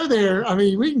want to go there. I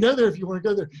mean, we can go there if you want to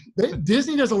go there.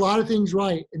 Disney does a lot of things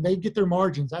right, and they get their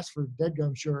margins. That's for dead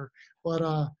gum sure.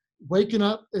 But waking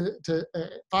up to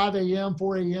 5 a.m.,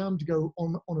 4 a.m. to go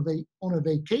on a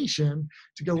vacation,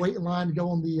 to go wait in line to go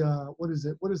on the what is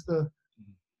the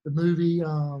movie,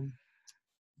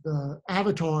 the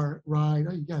Avatar ride.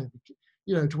 Oh, you got,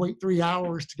 you know, to wait 3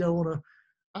 hours to go on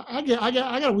I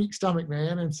got a weak stomach,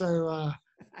 man, and so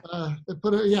I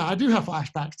do have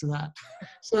flashbacks to that.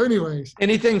 So anyways,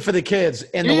 anything for the kids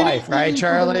and the wife, right,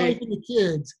 Charlie? The wife and the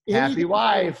kids. Happy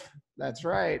wife. That's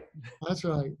right. That's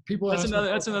right.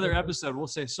 That's another episode. We'll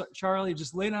say, Charlie,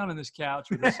 just lay down on this couch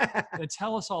with us and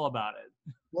tell us all about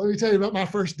it. Let me tell you about my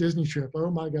first Disney trip. Oh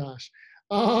my gosh.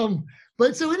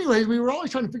 But so anyways, we were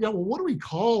always trying to figure out, well, what do we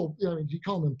call, you know, do you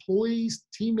call them employees,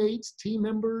 teammates, team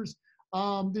members?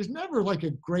 There's never like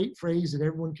a great phrase that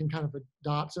everyone can kind of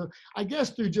adopt. So I guess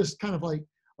through just kind of like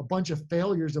a bunch of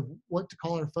failures of what to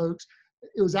call our folks,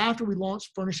 it was after we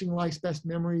launched Furnishing Life's Best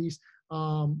Memories.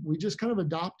 We just kind of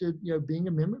adopted, you know, be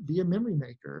a memory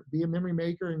maker.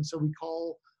 And so we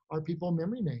call our people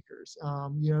memory makers,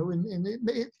 you know, and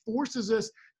it forces us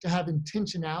to have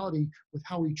intentionality with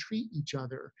how we treat each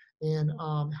other and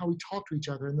how we talk to each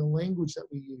other and the language that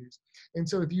we use. And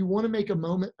so if you want to make a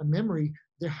moment a memory,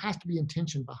 there has to be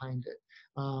intention behind it.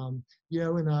 You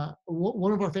know, and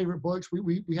one of our favorite books,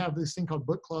 we have this thing called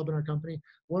book club in our company.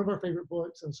 One of our favorite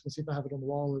books, I'm just gonna see if I have it on the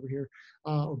wall over here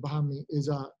or behind me, is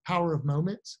Power of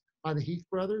Moments by the Heath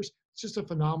brothers. It's just a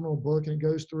phenomenal book, and it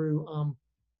goes through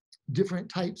different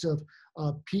types of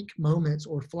peak moments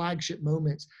or flagship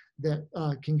moments that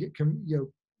can get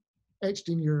etched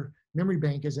in your memory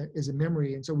bank as a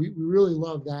memory. And so we really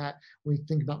love that when we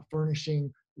think about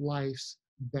furnishing life's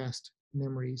best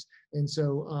memories. And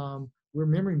so we're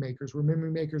memory makers. We're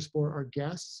memory makers for our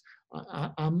guests.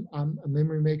 I'm a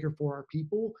memory maker for our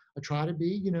people. I try to be,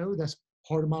 you know, that's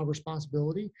part of my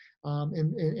responsibility,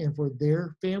 and for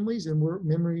their families. And we're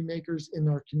memory makers in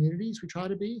our communities. We try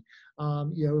to be,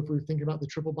 you know, if we're thinking about the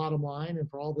triple bottom line and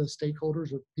for all the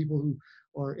stakeholders or people who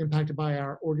are impacted by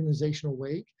our organizational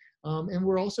wake. And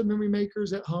we're also memory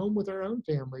makers at home with our own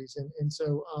families. And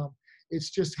so it's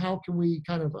just how can we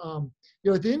kind of, you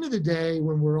know, at the end of the day,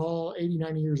 when we're all 80,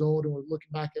 90 years old and we're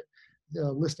looking back at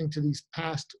listening to these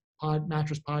past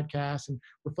mattress podcasts and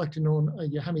reflecting on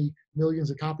how many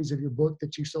millions of copies of your book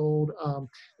that you sold,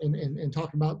 and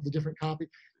talking about the different copies,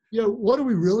 you know, what are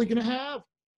we really going to have?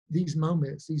 These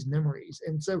moments, these memories.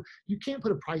 And so you can't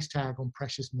put a price tag on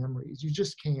precious memories. You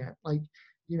just can't. Like,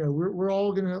 you know, we're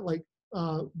all going to like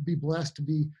be blessed to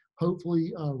be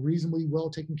hopefully reasonably well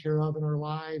taken care of in our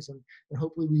lives, and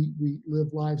hopefully we live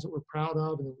lives that we're proud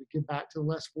of, and that we give back to the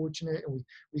less fortunate, and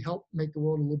we help make the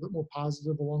world a little bit more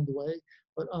positive along the way.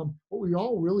 But what we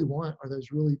all really want are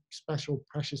those really special,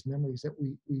 precious memories that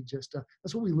we just,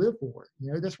 that's what we live for.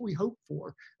 You know, that's what we hope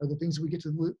for, are the things we get to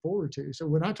look forward to. So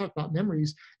when I talk about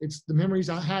memories, it's the memories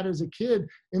I had as a kid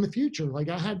in the future. Like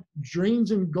I had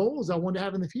dreams and goals I wanted to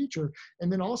have in the future.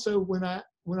 And then also when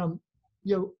I'm,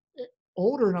 you know,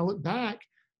 older and I look back,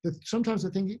 sometimes the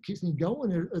thing that keeps me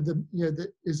going are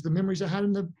the memories I had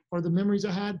the memories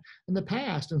I had in the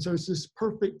past. And so it's this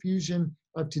perfect fusion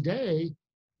of today,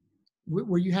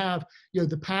 where you have, you know,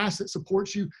 the past that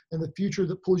supports you and the future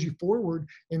that pulls you forward.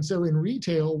 And so in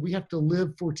retail, we have to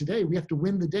live for today. We have to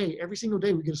win the day. Every single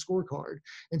day we get a scorecard.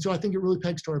 And so I think it really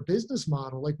pegs to our business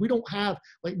model. Like we don't have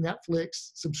like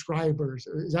Netflix subscribers.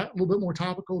 Is that a little bit more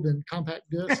topical than compact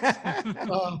discs?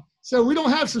 So we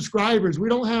don't have subscribers. We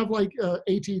don't have like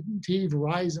AT&T,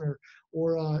 Verizon,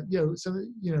 or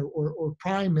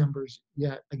Prime members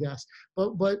yet, I guess.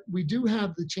 But we do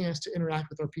have the chance to interact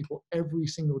with our people every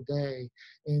single day.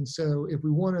 And so if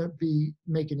we want to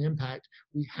make an impact,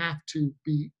 we have to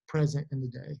be present in the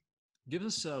day. Give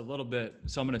us a little bit.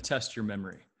 So I'm going to test your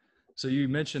memory. So you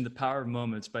mentioned The Power of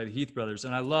Moments by the Heath brothers,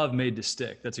 and I love Made to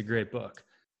Stick. That's a great book.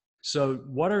 So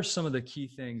what are some of the key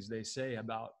things they say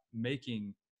about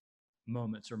making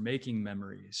moments or making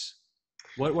memories?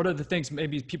 What are the things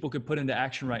maybe people could put into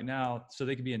action right now so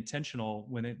they can be intentional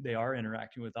when they are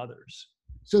interacting with others?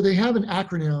 So they have an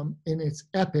acronym, and it's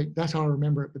EPIC. That's how I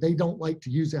remember it, but they don't like to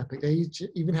use EPIC. They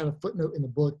even have a footnote in the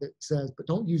book that says, but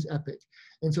don't use EPIC.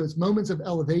 And so it's moments of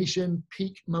elevation,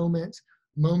 peak moments,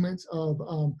 moments of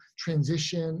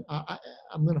transition.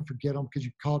 I'm going to forget them because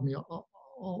you called me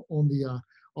on the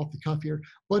off the cuff here.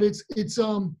 But it's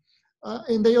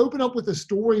and they open up with a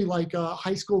story like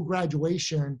high school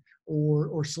graduation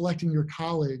or selecting your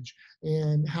college,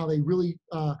 and how they really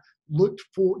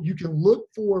you can look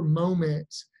for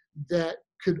moments that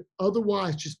could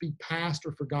otherwise just be passed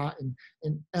or forgotten,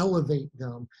 and elevate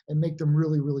them and make them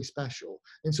really, really special.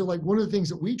 And so like one of the things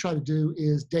that we try to do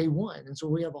is day one. And so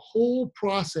we have a whole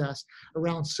process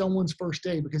around someone's first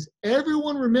day, because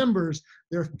everyone remembers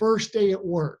their first day at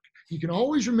work. You can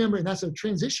always remember, and that's a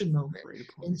transition moment.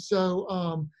 And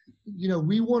so,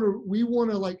 we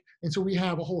want to like, and so we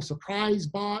have a whole surprise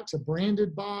box, a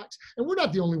branded box, and we're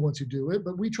not the only ones who do it,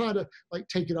 but we try to like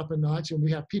take it up a notch, and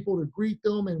we have people to greet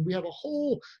them, and we have a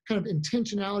whole kind of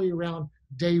intentionality around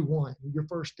day one, your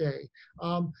first day.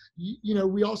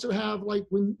 We also have like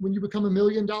when you become $1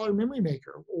 million memory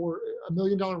maker or $1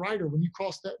 million writer, when you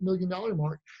cross that $1 million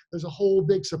mark, there's a whole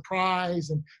big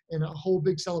surprise and a whole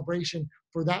big celebration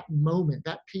for that moment,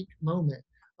 that peak moment.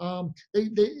 They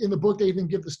in the book, they even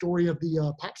give the story of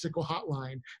the popsicle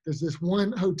hotline. There's this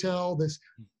one hotel that's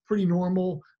pretty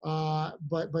normal,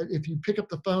 but if you pick up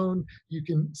the phone, you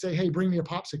can say, hey, bring me a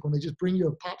popsicle, and they just bring you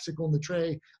a popsicle in the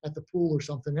tray at the pool or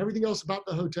something. Everything else about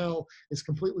the hotel is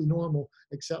completely normal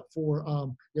except for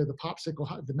the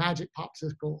popsicle, the magic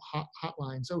popsicle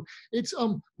hotline. So it's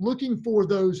looking for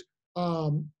those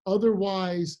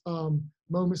otherwise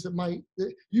moments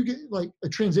that you get, like a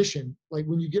transition, like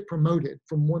when you get promoted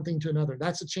from one thing to another.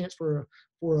 That's a chance for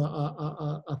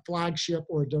a flagship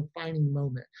or a defining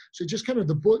moment. So just kind of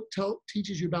the book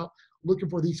teaches you about looking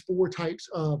for these 4 types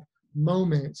of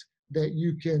moments that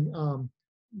you can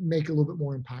make a little bit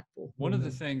more impactful. One of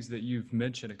the things that you've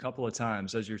mentioned a couple of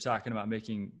times as you're talking about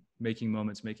making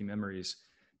moments, making memories,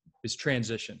 is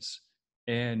transitions.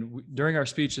 And during our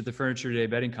speech at the Furniture Today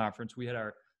Bedding Conference, we had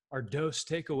our dose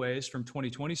takeaways from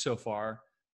 2020 so far.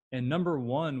 And number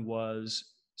 1 was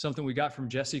something we got from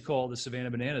Jesse Cole, the Savannah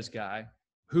Bananas guy,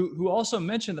 who also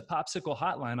mentioned the popsicle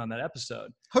hotline on that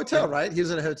episode. Hotel, right? He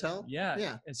was at a hotel?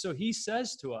 Yeah. And so he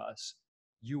says to us,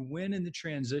 you win in the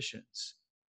transitions.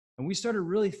 And we started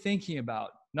really thinking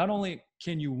about, not only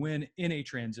can you win in a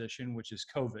transition, which is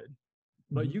COVID,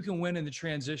 but you can win in the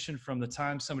transition from the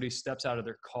time somebody steps out of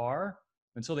their car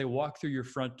until they walk through your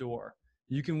front door.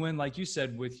 You can win, like you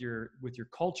said, with your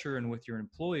culture and with your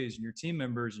employees and your team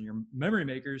members and your memory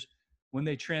makers when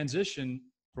they transition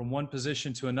from one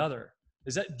position to another.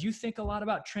 Do you think a lot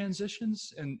about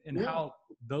transitions and how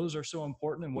those are so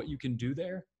important and what you can do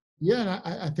there? Yeah,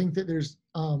 I think that there's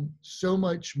so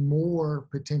much more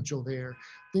potential there.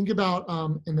 Think about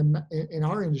in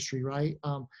our industry, right?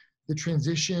 The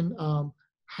transition.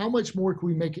 How much more can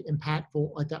we make it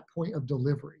impactful at that point of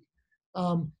delivery?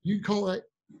 You call it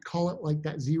like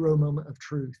that 0 moment of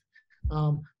truth.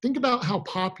 Think about how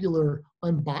popular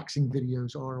unboxing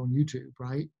videos are on YouTube,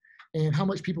 right? And how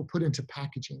much people put into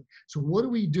packaging. So what are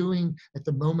we doing at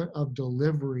the moment of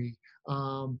delivery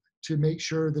to make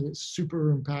sure that it's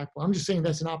super impactful? I'm just saying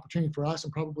that's an opportunity for us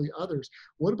and probably others.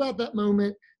 What about that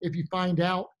moment if you find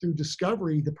out through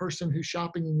discovery the person who's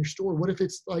shopping in your store? What if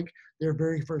it's like their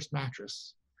very first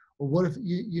mattress? Or what if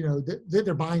that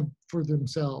they're buying for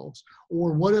themselves?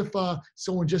 Or what if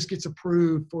someone just gets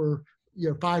approved for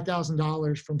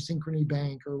 $5,000 from Synchrony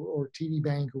Bank or TD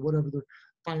Bank or whatever the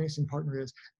financing partner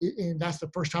is, and that's the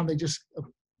first time they just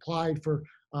applied for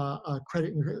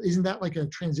credit? Isn't that like a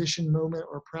transition moment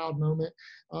or a proud moment?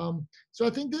 So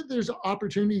I think that there's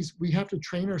opportunities. We have to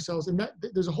train ourselves, and that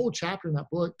there's a whole chapter in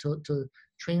that book to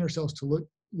train ourselves to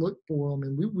look for them.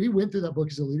 And we went through that book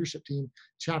as a leadership team,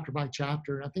 chapter by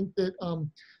chapter. And I think that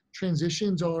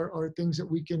transitions are things that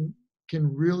we can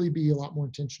really be a lot more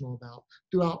intentional about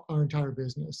throughout our entire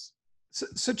business.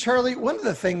 So Charlie, one of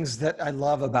the things that I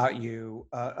love about you,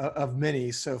 of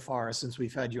many so far, since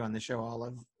we've had you on the show, all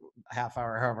of half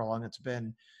hour, however long it's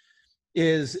been,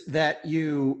 is that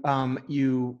you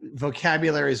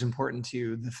vocabulary is important to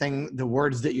you. The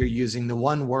words that you're using, the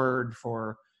one word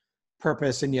for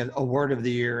purpose, and yet a word of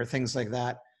the year, things like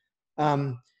that.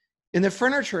 Um, in the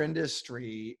furniture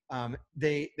industry,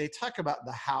 they talk about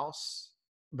the house,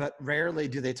 but rarely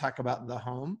do they talk about the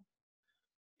home.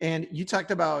 And you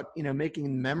talked about,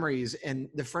 making memories, and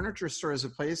the furniture store is a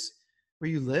place where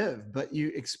you live, but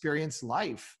you experience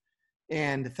life,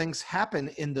 and things happen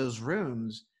in those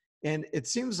rooms. And it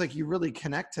seems like you really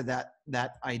connect to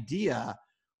that idea.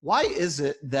 Why is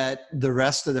it that the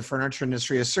rest of the furniture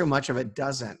industry is so much of it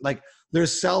doesn't? Like, they're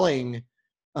selling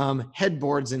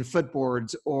headboards and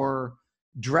footboards or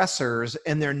dressers,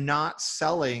 and they're not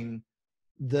selling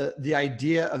the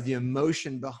idea of the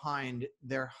emotion behind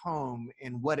their home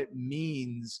and what it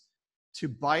means to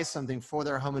buy something for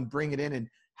their home and bring it in, and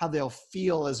how they'll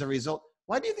feel as a result.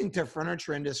 Why do you think the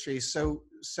furniture industry so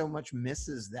much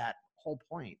misses that whole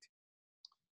point?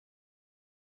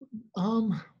 I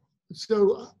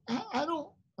don't,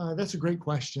 that's a great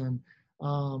question.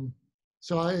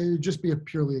 So I it would just be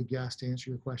purely a guess to answer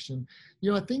your question.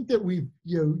 I think that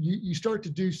you start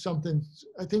to do something,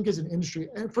 I think, as an industry.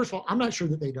 And first of all, I'm not sure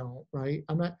that they don't, right?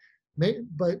 I'm not,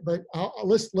 but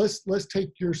let's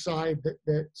take your side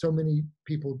that so many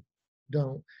people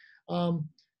don't.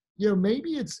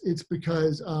 Maybe it's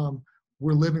because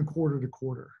we're living quarter to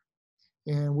quarter,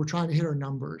 and we're trying to hit our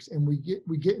numbers, and we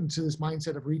get into this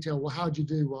mindset of retail. Well, how'd you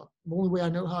do? Well, the only way I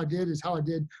know how I did is how I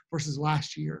did versus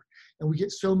last year. And we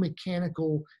get so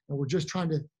mechanical, and we're just trying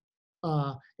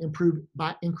to improve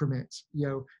by increments.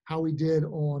 How we did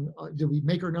on did we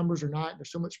make our numbers or not?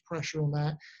 There's so much pressure on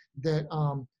that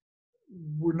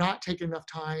we're not taking enough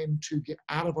time to get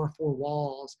out of our four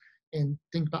walls and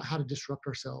think about how to disrupt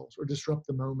ourselves or disrupt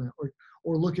the moment,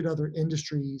 or look at other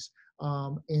industries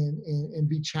and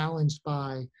be challenged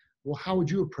by, well, how would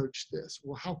you approach this?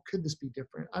 Well, how could this be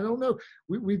different? I don't know.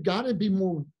 We've got to be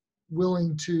more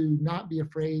willing to not be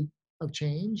afraid of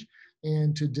change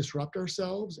and to disrupt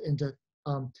ourselves and to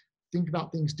think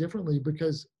about things differently,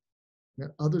 because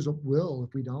others will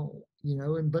if we don't,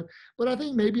 but I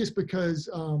think maybe it's because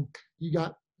you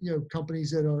got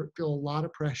companies that feel a lot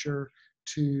of pressure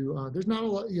to there's not a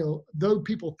lot, though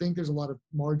people think there's a lot of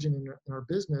margin in our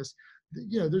business,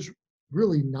 there's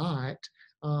really not.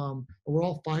 We're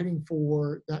all fighting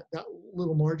for that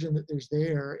little margin that there's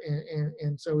there,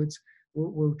 and so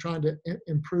we're trying to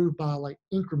improve by like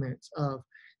increments of,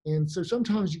 and so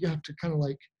sometimes you have to kind of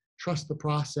like trust the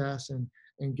process and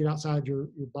get outside your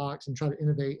box and try to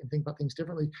innovate and think about things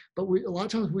differently. But a lot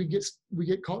of times we get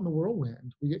caught in the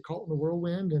whirlwind. We get caught in the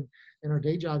whirlwind and in our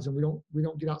day jobs, and we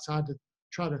don't get outside to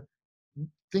try to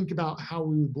think about how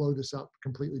we would blow this up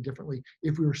completely differently.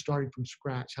 If we were starting from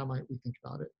scratch, how might we think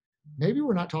about it? Maybe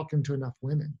we're not talking to enough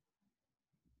women.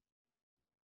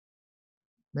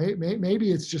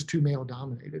 Maybe it's just too male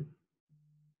dominated.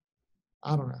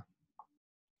 I don't know.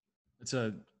 It's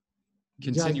a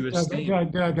continuous theme.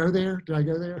 Did I go there?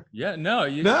 Yeah, no,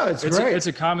 it's great. It's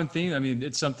a common theme. I mean,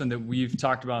 it's something that we've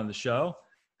talked about on the show.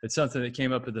 It's something that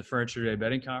came up at the Furniture Today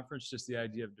Bedding Conference, just the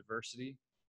idea of diversity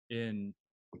in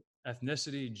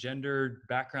ethnicity, gender,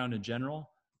 background in general.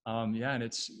 And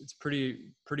it's pretty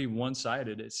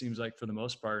one-sided, it seems like, for the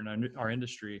most part in our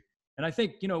industry. And I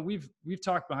think, we've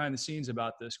talked behind the scenes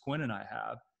about this, Quinn and I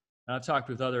have, and I've talked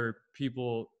with other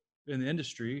people in the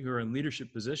industry who are in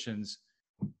leadership positions.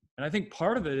 And I think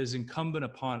part of it is incumbent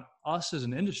upon us as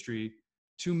an industry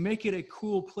to make it a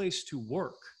cool place to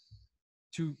work,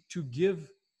 to give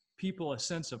people a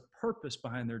sense of purpose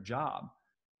behind their job,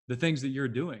 the things that you're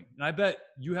doing. And I bet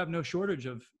you have no shortage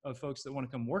of folks that want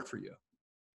to come work for you.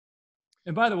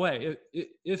 And by the way,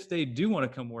 if they do want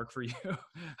to come work for you,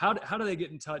 how do they get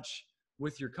in touch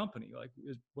with your company? Like,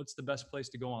 what's the best place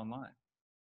to go online?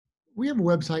 We have a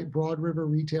website,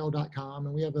 broadriverretail.com,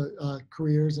 and we have a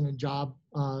careers and a job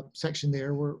section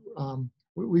there where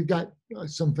we've got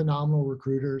some phenomenal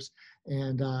recruiters,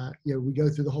 and we go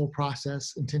through the whole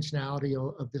process, intentionality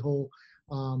of the whole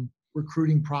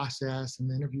recruiting process and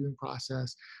the interviewing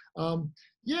process.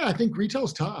 I think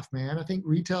retail's tough, man. I think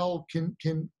retail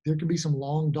there can be some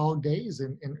long dog days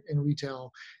in retail.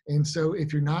 And so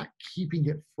if you're not keeping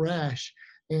it fresh,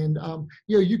 and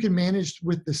you can manage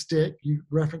with the stick. You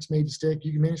referenced made to stick.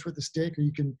 You can manage with the stick, or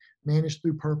you can manage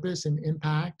through purpose and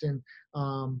impact. And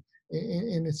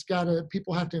it's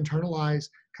people have to internalize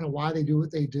kind of why they do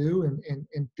what they do,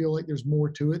 and feel like there's more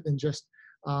to it than just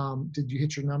did you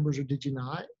hit your numbers or did you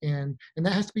not? And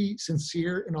that has to be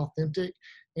sincere and authentic,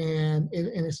 and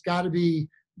it's got to be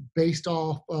based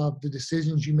off of the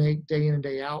decisions you make day in and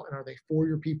day out. And are they for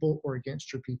your people or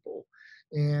against your people?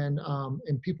 And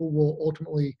people will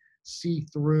ultimately see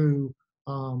through,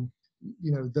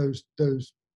 those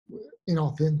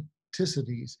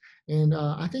inauthenticities. And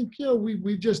I think,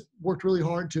 we've just worked really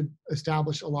hard to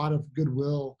establish a lot of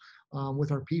goodwill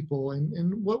with our people.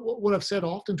 And what I've said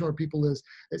often to our people is,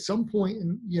 at some point,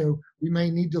 we may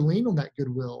need to lean on that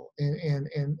goodwill.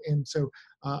 And so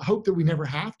I hope that we never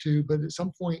have to, but at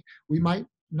some point we might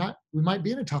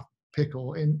be in a tough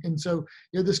pickle. And so,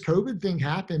 this COVID thing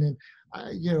happened, and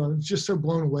I'm just so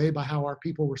blown away by how our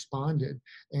people responded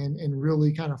and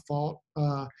really kind of fought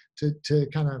to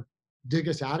kind of dig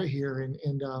us out of here. And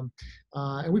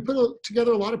we put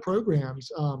together a lot of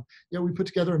programs. We put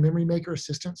together a Memory Maker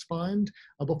Assistance Fund.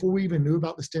 Before we even knew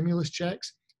about the stimulus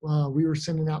checks, we were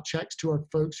sending out checks to our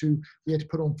folks who we had to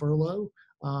put on furlough.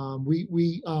 In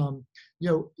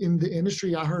the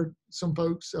industry, I heard some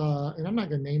folks, and I'm not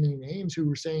going to name any names, who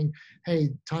were saying,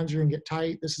 "Hey, times are going to get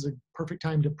tight. This is a perfect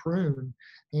time to prune."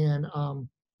 And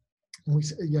we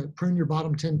said, prune your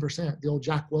bottom 10%, the old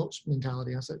Jack Welch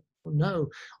mentality. I said, well, no,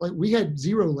 like, we had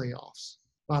 0 layoffs,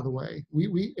 by the way.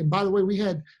 We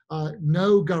had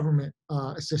no government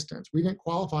assistance. We didn't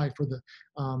qualify for the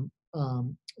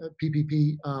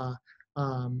PPP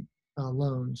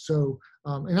loans. So,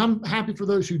 and I'm happy for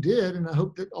those who did, and I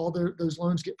hope that all those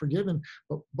loans get forgiven.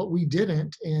 But we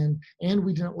didn't, and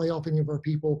we didn't lay off any of our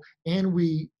people. And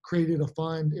we created a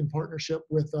fund in partnership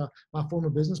with my former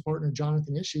business partner,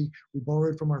 Jonathan Ishii. We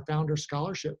borrowed from our founder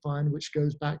scholarship fund, which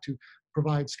goes back to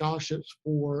provide scholarships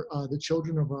for the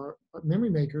children of our memory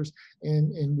makers,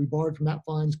 and we borrowed from that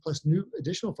funds plus new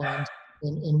additional funds,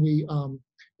 and we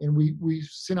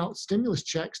sent out stimulus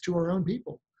checks to our own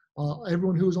people.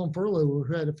 Everyone who was on furlough or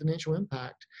who had a financial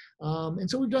impact. And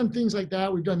so we've done things like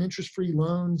that. We've done interest-free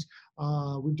loans.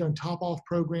 We've done top-off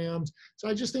programs. So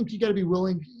I just think you got to be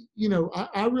willing.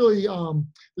 I really,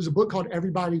 there's a book called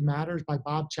Everybody Matters by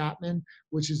Bob Chapman,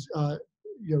 which is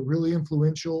really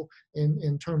influential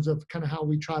in terms of kind of how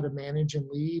we try to manage and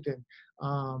lead.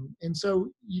 And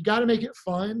so you got to make it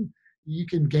fun. You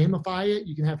can gamify it.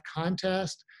 You can have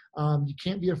contests. You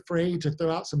can't be afraid to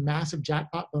throw out some massive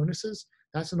jackpot bonuses.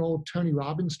 That's an old Tony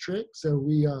Robbins trick. So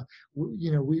we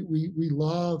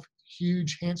love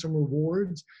huge, handsome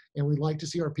rewards, and we like to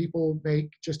see our people make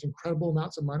just incredible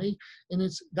amounts of money. And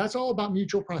that's all about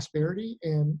mutual prosperity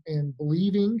and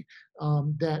believing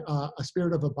that a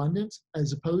spirit of abundance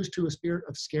as opposed to a spirit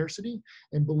of scarcity,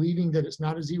 and believing that it's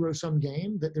not a zero-sum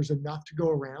game, that there's enough to go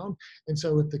around. And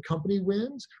so if the company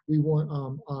wins, we want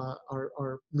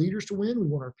our leaders to win. We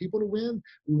want our people to win.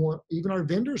 We want even our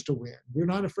vendors to win. We're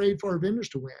not afraid for our vendors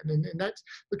to win. And that's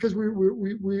because we're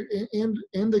in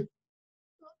the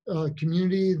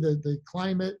community, the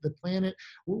climate, the planet.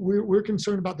 We're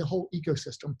concerned about the whole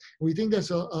ecosystem. We think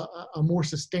that's a more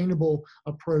sustainable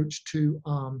approach to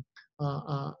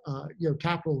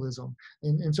capitalism.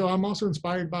 And so I'm also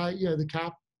inspired by the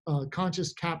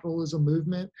conscious capitalism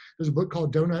movement. There's a book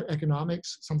called Donut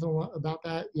Economics, something about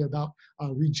that, about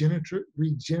regenerative.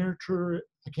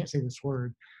 I can't say this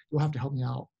word. You'll have to help me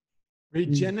out.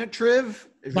 Regenerative.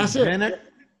 That's it.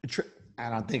 I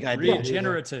don't think I did.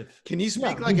 Regenerative. Can you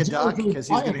speak like a duck? Because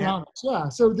he's going to have. Yeah.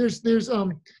 So there's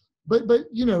but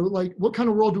like, what kind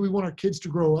of world do we want our kids to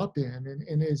grow up in?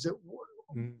 And is it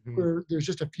where there's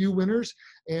just a few winners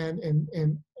and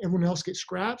everyone else gets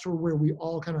scraps, or where we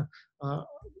all kind of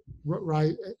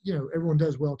everyone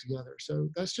does well together? So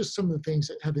that's just some of the things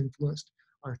that have influenced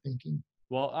our thinking.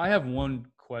 Well, I have one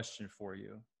question for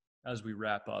you as we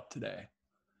wrap up today.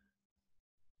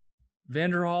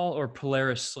 Vanderhall or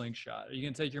Polaris slingshot? Are you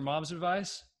going to take your mom's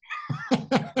advice?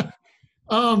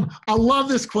 I love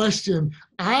this question.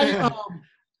 I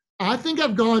think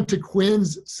I've gone to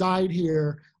Quinn's side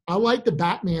here. I like the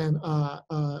Batman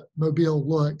mobile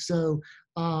look. So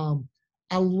I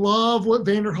love what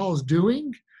Vanderhall is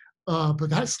doing, but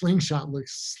that slingshot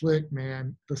looks slick,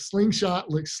 man. The slingshot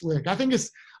looks slick. I think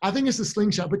it's the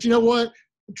slingshot. But you know what?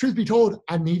 Truth be told,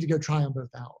 I need to go try them both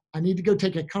out. I need to go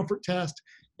take a comfort test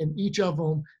in each of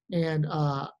them and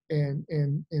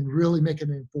really make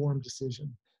an informed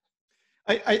decision.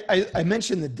 I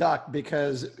mentioned the duck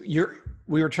because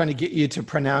we were trying to get you to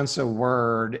pronounce a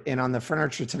word, and on the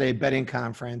Furniture Today betting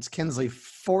conference, Kinsley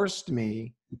forced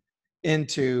me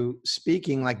into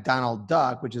speaking like Donald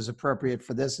Duck, which is appropriate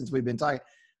for this since we've been talking.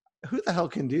 Who the hell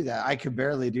can do that? I could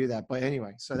barely do that. But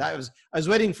anyway, so I was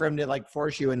waiting for him to like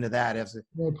force you into that.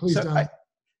 No, please don't.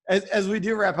 As we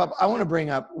do wrap up, I want to bring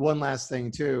up one last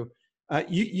thing too.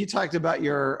 You talked about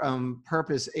your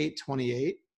purpose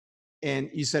 828, and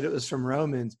you said it was from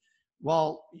Romans.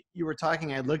 While you were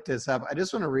talking, I looked this up. I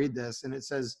just want to read this, and it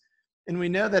says, "And we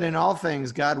know that in all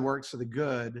things God works for the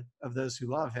good of those who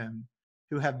love him,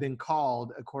 who have been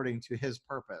called according to his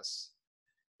purpose.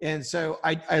 And so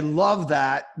I love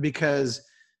that, because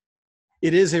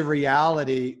it is a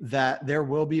reality that there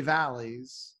will be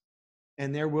valleys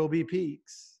and there will be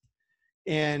peaks.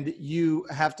 And you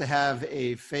have to have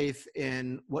a faith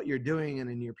in what you're doing and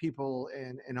in your people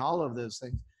and all of those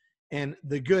things. And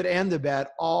the good and the bad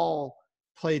all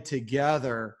play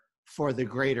together for the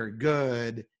greater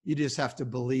good. You just have to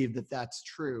believe that that's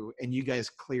true. And you guys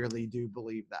clearly do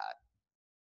believe that.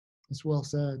 It's well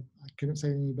said. I couldn't say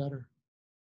it any better.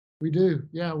 We do.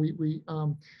 Yeah, we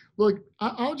look,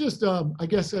 I'll just, I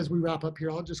guess as we wrap up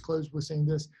here, I'll just close with saying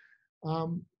this.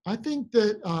 I think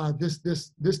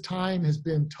that this time has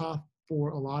been tough for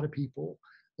a lot of people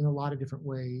in a lot of different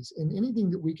ways, and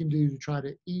anything that we can do to try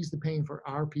to ease the pain for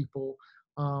our people,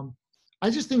 I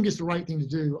just think it's the right thing to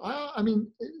do. I mean,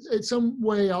 in some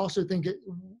way, I also think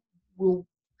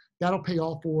that'll pay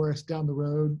off for us down the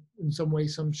road in some way,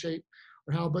 some shape,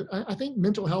 or how. But I think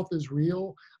mental health is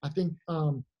real. I think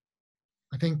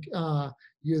the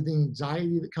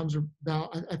anxiety that comes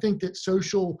about. I think that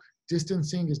social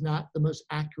distancing is not the most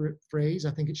accurate phrase.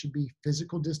 I think it should be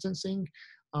physical distancing,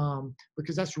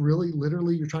 because that's really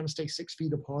literally you're trying to stay 6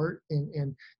 feet apart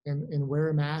and wear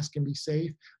a mask and be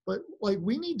safe. But like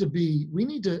we need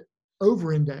to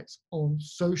over-index on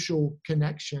social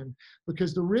connection,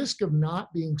 because the risk of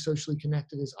not being socially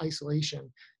connected is isolation,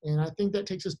 and I think that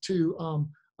takes us to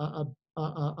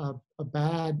a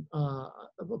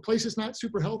place that's not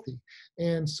super healthy.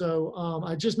 And so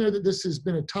I just know that this has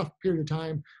been a tough period of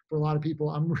time for a lot of people.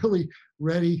 I'm really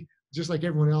ready, just like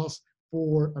everyone else,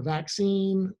 for a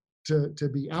vaccine to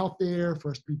be out there,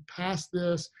 for us to be past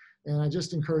this. And I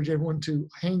just encourage everyone to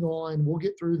hang on. We'll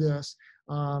get through this.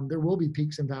 There will be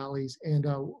peaks and valleys,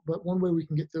 but one way we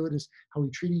can get through it is how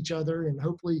we treat each other, and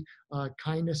hopefully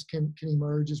kindness can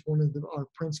emerge as one of our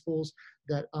principles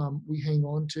that we hang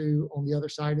on to on the other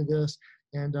side of this.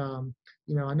 And I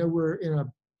know we're in a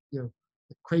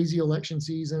crazy election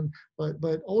season,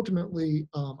 but ultimately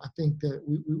I think that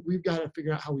we've got to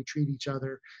figure out how we treat each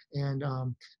other. And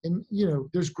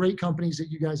there's great companies that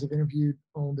you guys have interviewed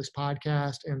on this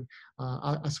podcast, and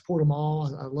I support them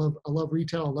all. I love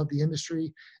retail. I love the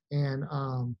industry, and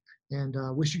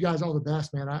wish you guys all the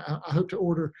best, man. I hope to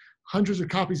order hundreds of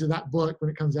copies of that book when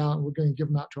it comes out, and we're going to give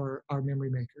them out to our memory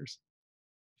makers.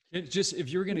 If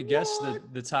you were going to guess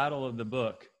the title of the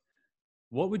book,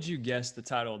 what would you guess the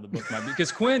title of the book might be?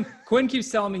 Because Quinn keeps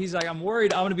telling me, he's like, I'm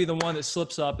worried I'm going to be the one that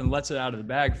slips up and lets it out of the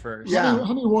bag first. Yeah.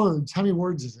 How many words? How many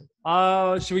words is it?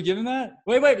 Should we give him that?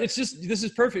 Wait. It's just, this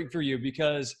is perfect for you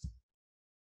because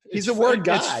he's a word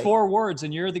guy. It's 4 words,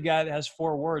 and you're the guy that has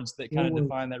 4 words that kind of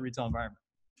define that retail environment.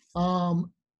 You're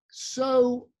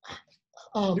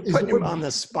putting him on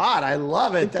the spot. I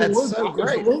love it. That's so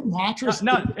great.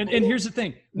 And here's the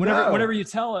thing. Whenever you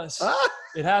tell us,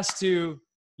 you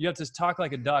have to talk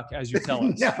like a duck as you tell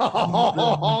us.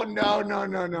 No.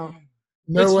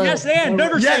 No way. Yes, and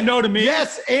never say no to me.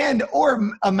 Yes, and or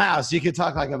a mouse. You could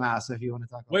talk like a mouse if you want to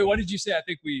talk. Wait, what did you say? I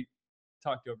think we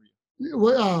talked over you.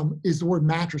 What is the word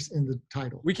mattress in the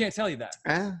title? We can't tell you that.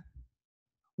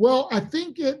 Well, I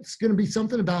think it's going to be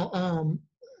something about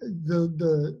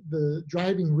the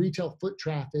driving retail foot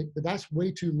traffic, but that's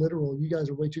way too literal. You guys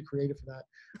are way too creative for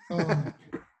that.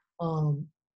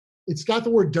 It's got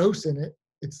the word dose in it.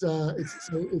 It's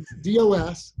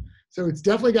DOS, so it's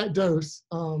definitely got dose.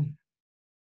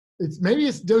 Maybe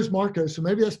it's Dos Marcos, so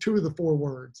maybe that's 2 of the 4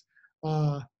 words.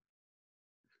 I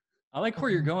like where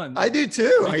you're going. I do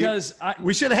too. Because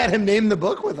we should have had him name the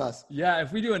book with us. Yeah,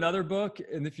 if we do another book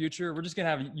in the future, we're just gonna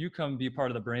have you come be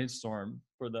part of the brainstorm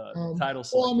for the title.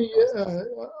 Well, I mean,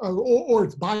 or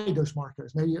it's by Dos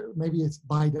Marcos. Maybe it's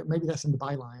by. Maybe that's in the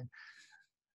byline.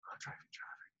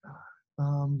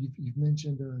 You've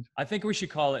mentioned. I think we should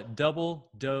call it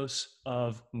Double Dose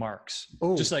of Marks.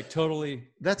 Oh, just like totally.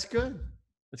 That's good.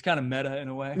 It's kind of meta in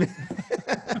a way.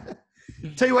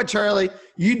 Tell you what, Charlie,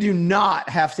 you do not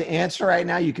have to answer right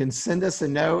now. You can send us a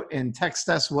note and text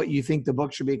us what you think the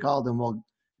book should be called, and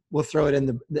we'll throw it in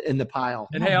the pile.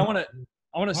 And hey, I want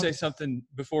to say something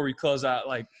before we close out.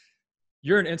 Like,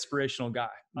 you're an inspirational guy.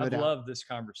 I love this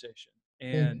conversation,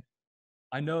 and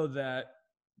I know that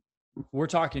we're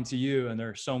talking to you, and there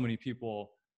are so many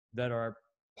people that are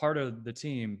part of the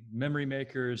team, memory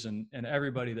makers, and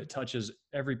everybody that touches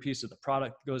every piece of the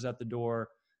product that goes out the door,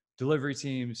 delivery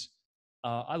teams.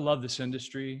 I love this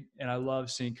industry, and I love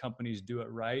seeing companies do it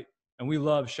right. And we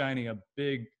love shining a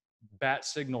big bat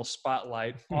signal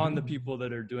spotlight on the people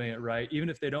that are doing it right, even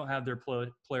if they don't have their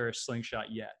Polaris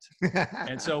slingshot yet.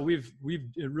 And so we've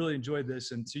really enjoyed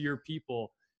this. And to your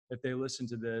people, if they listen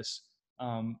to this,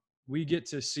 we get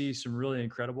to see some really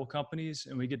incredible companies,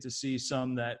 and we get to see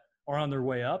some that are on their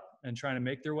way up and trying to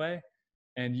make their way.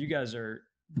 And you guys are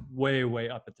way, way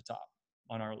up at the top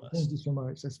on our list. Thank you so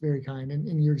much. That's very kind.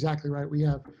 And you're exactly right. We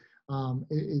have,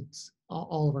 it's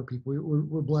all of our people.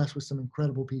 We're blessed with some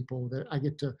incredible people that I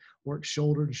get to work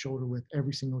shoulder to shoulder with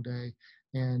every single day.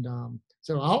 And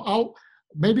so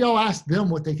maybe I'll ask them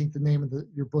what they think the name of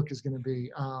your book is going to be.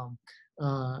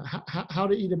 How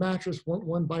to eat a mattress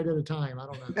one bite at a time. I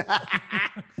don't know.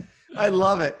 I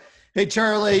love it. Hey,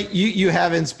 Charlie, you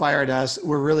have inspired us.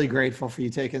 We're really grateful for you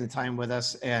taking the time with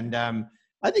us. And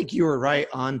I think you were right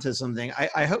on to something.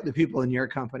 I hope the people in your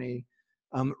company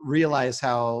realize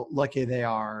how lucky they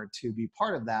are to be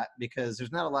part of that, because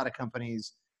there's not a lot of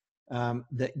companies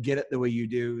that get it the way you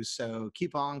do. So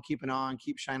keep on, keeping on,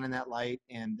 keep shining that light.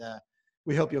 And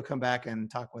we hope you'll come back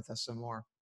and talk with us some more.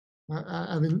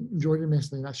 I've enjoyed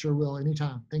immensely, and I sure will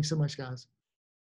anytime. Thanks so much, guys.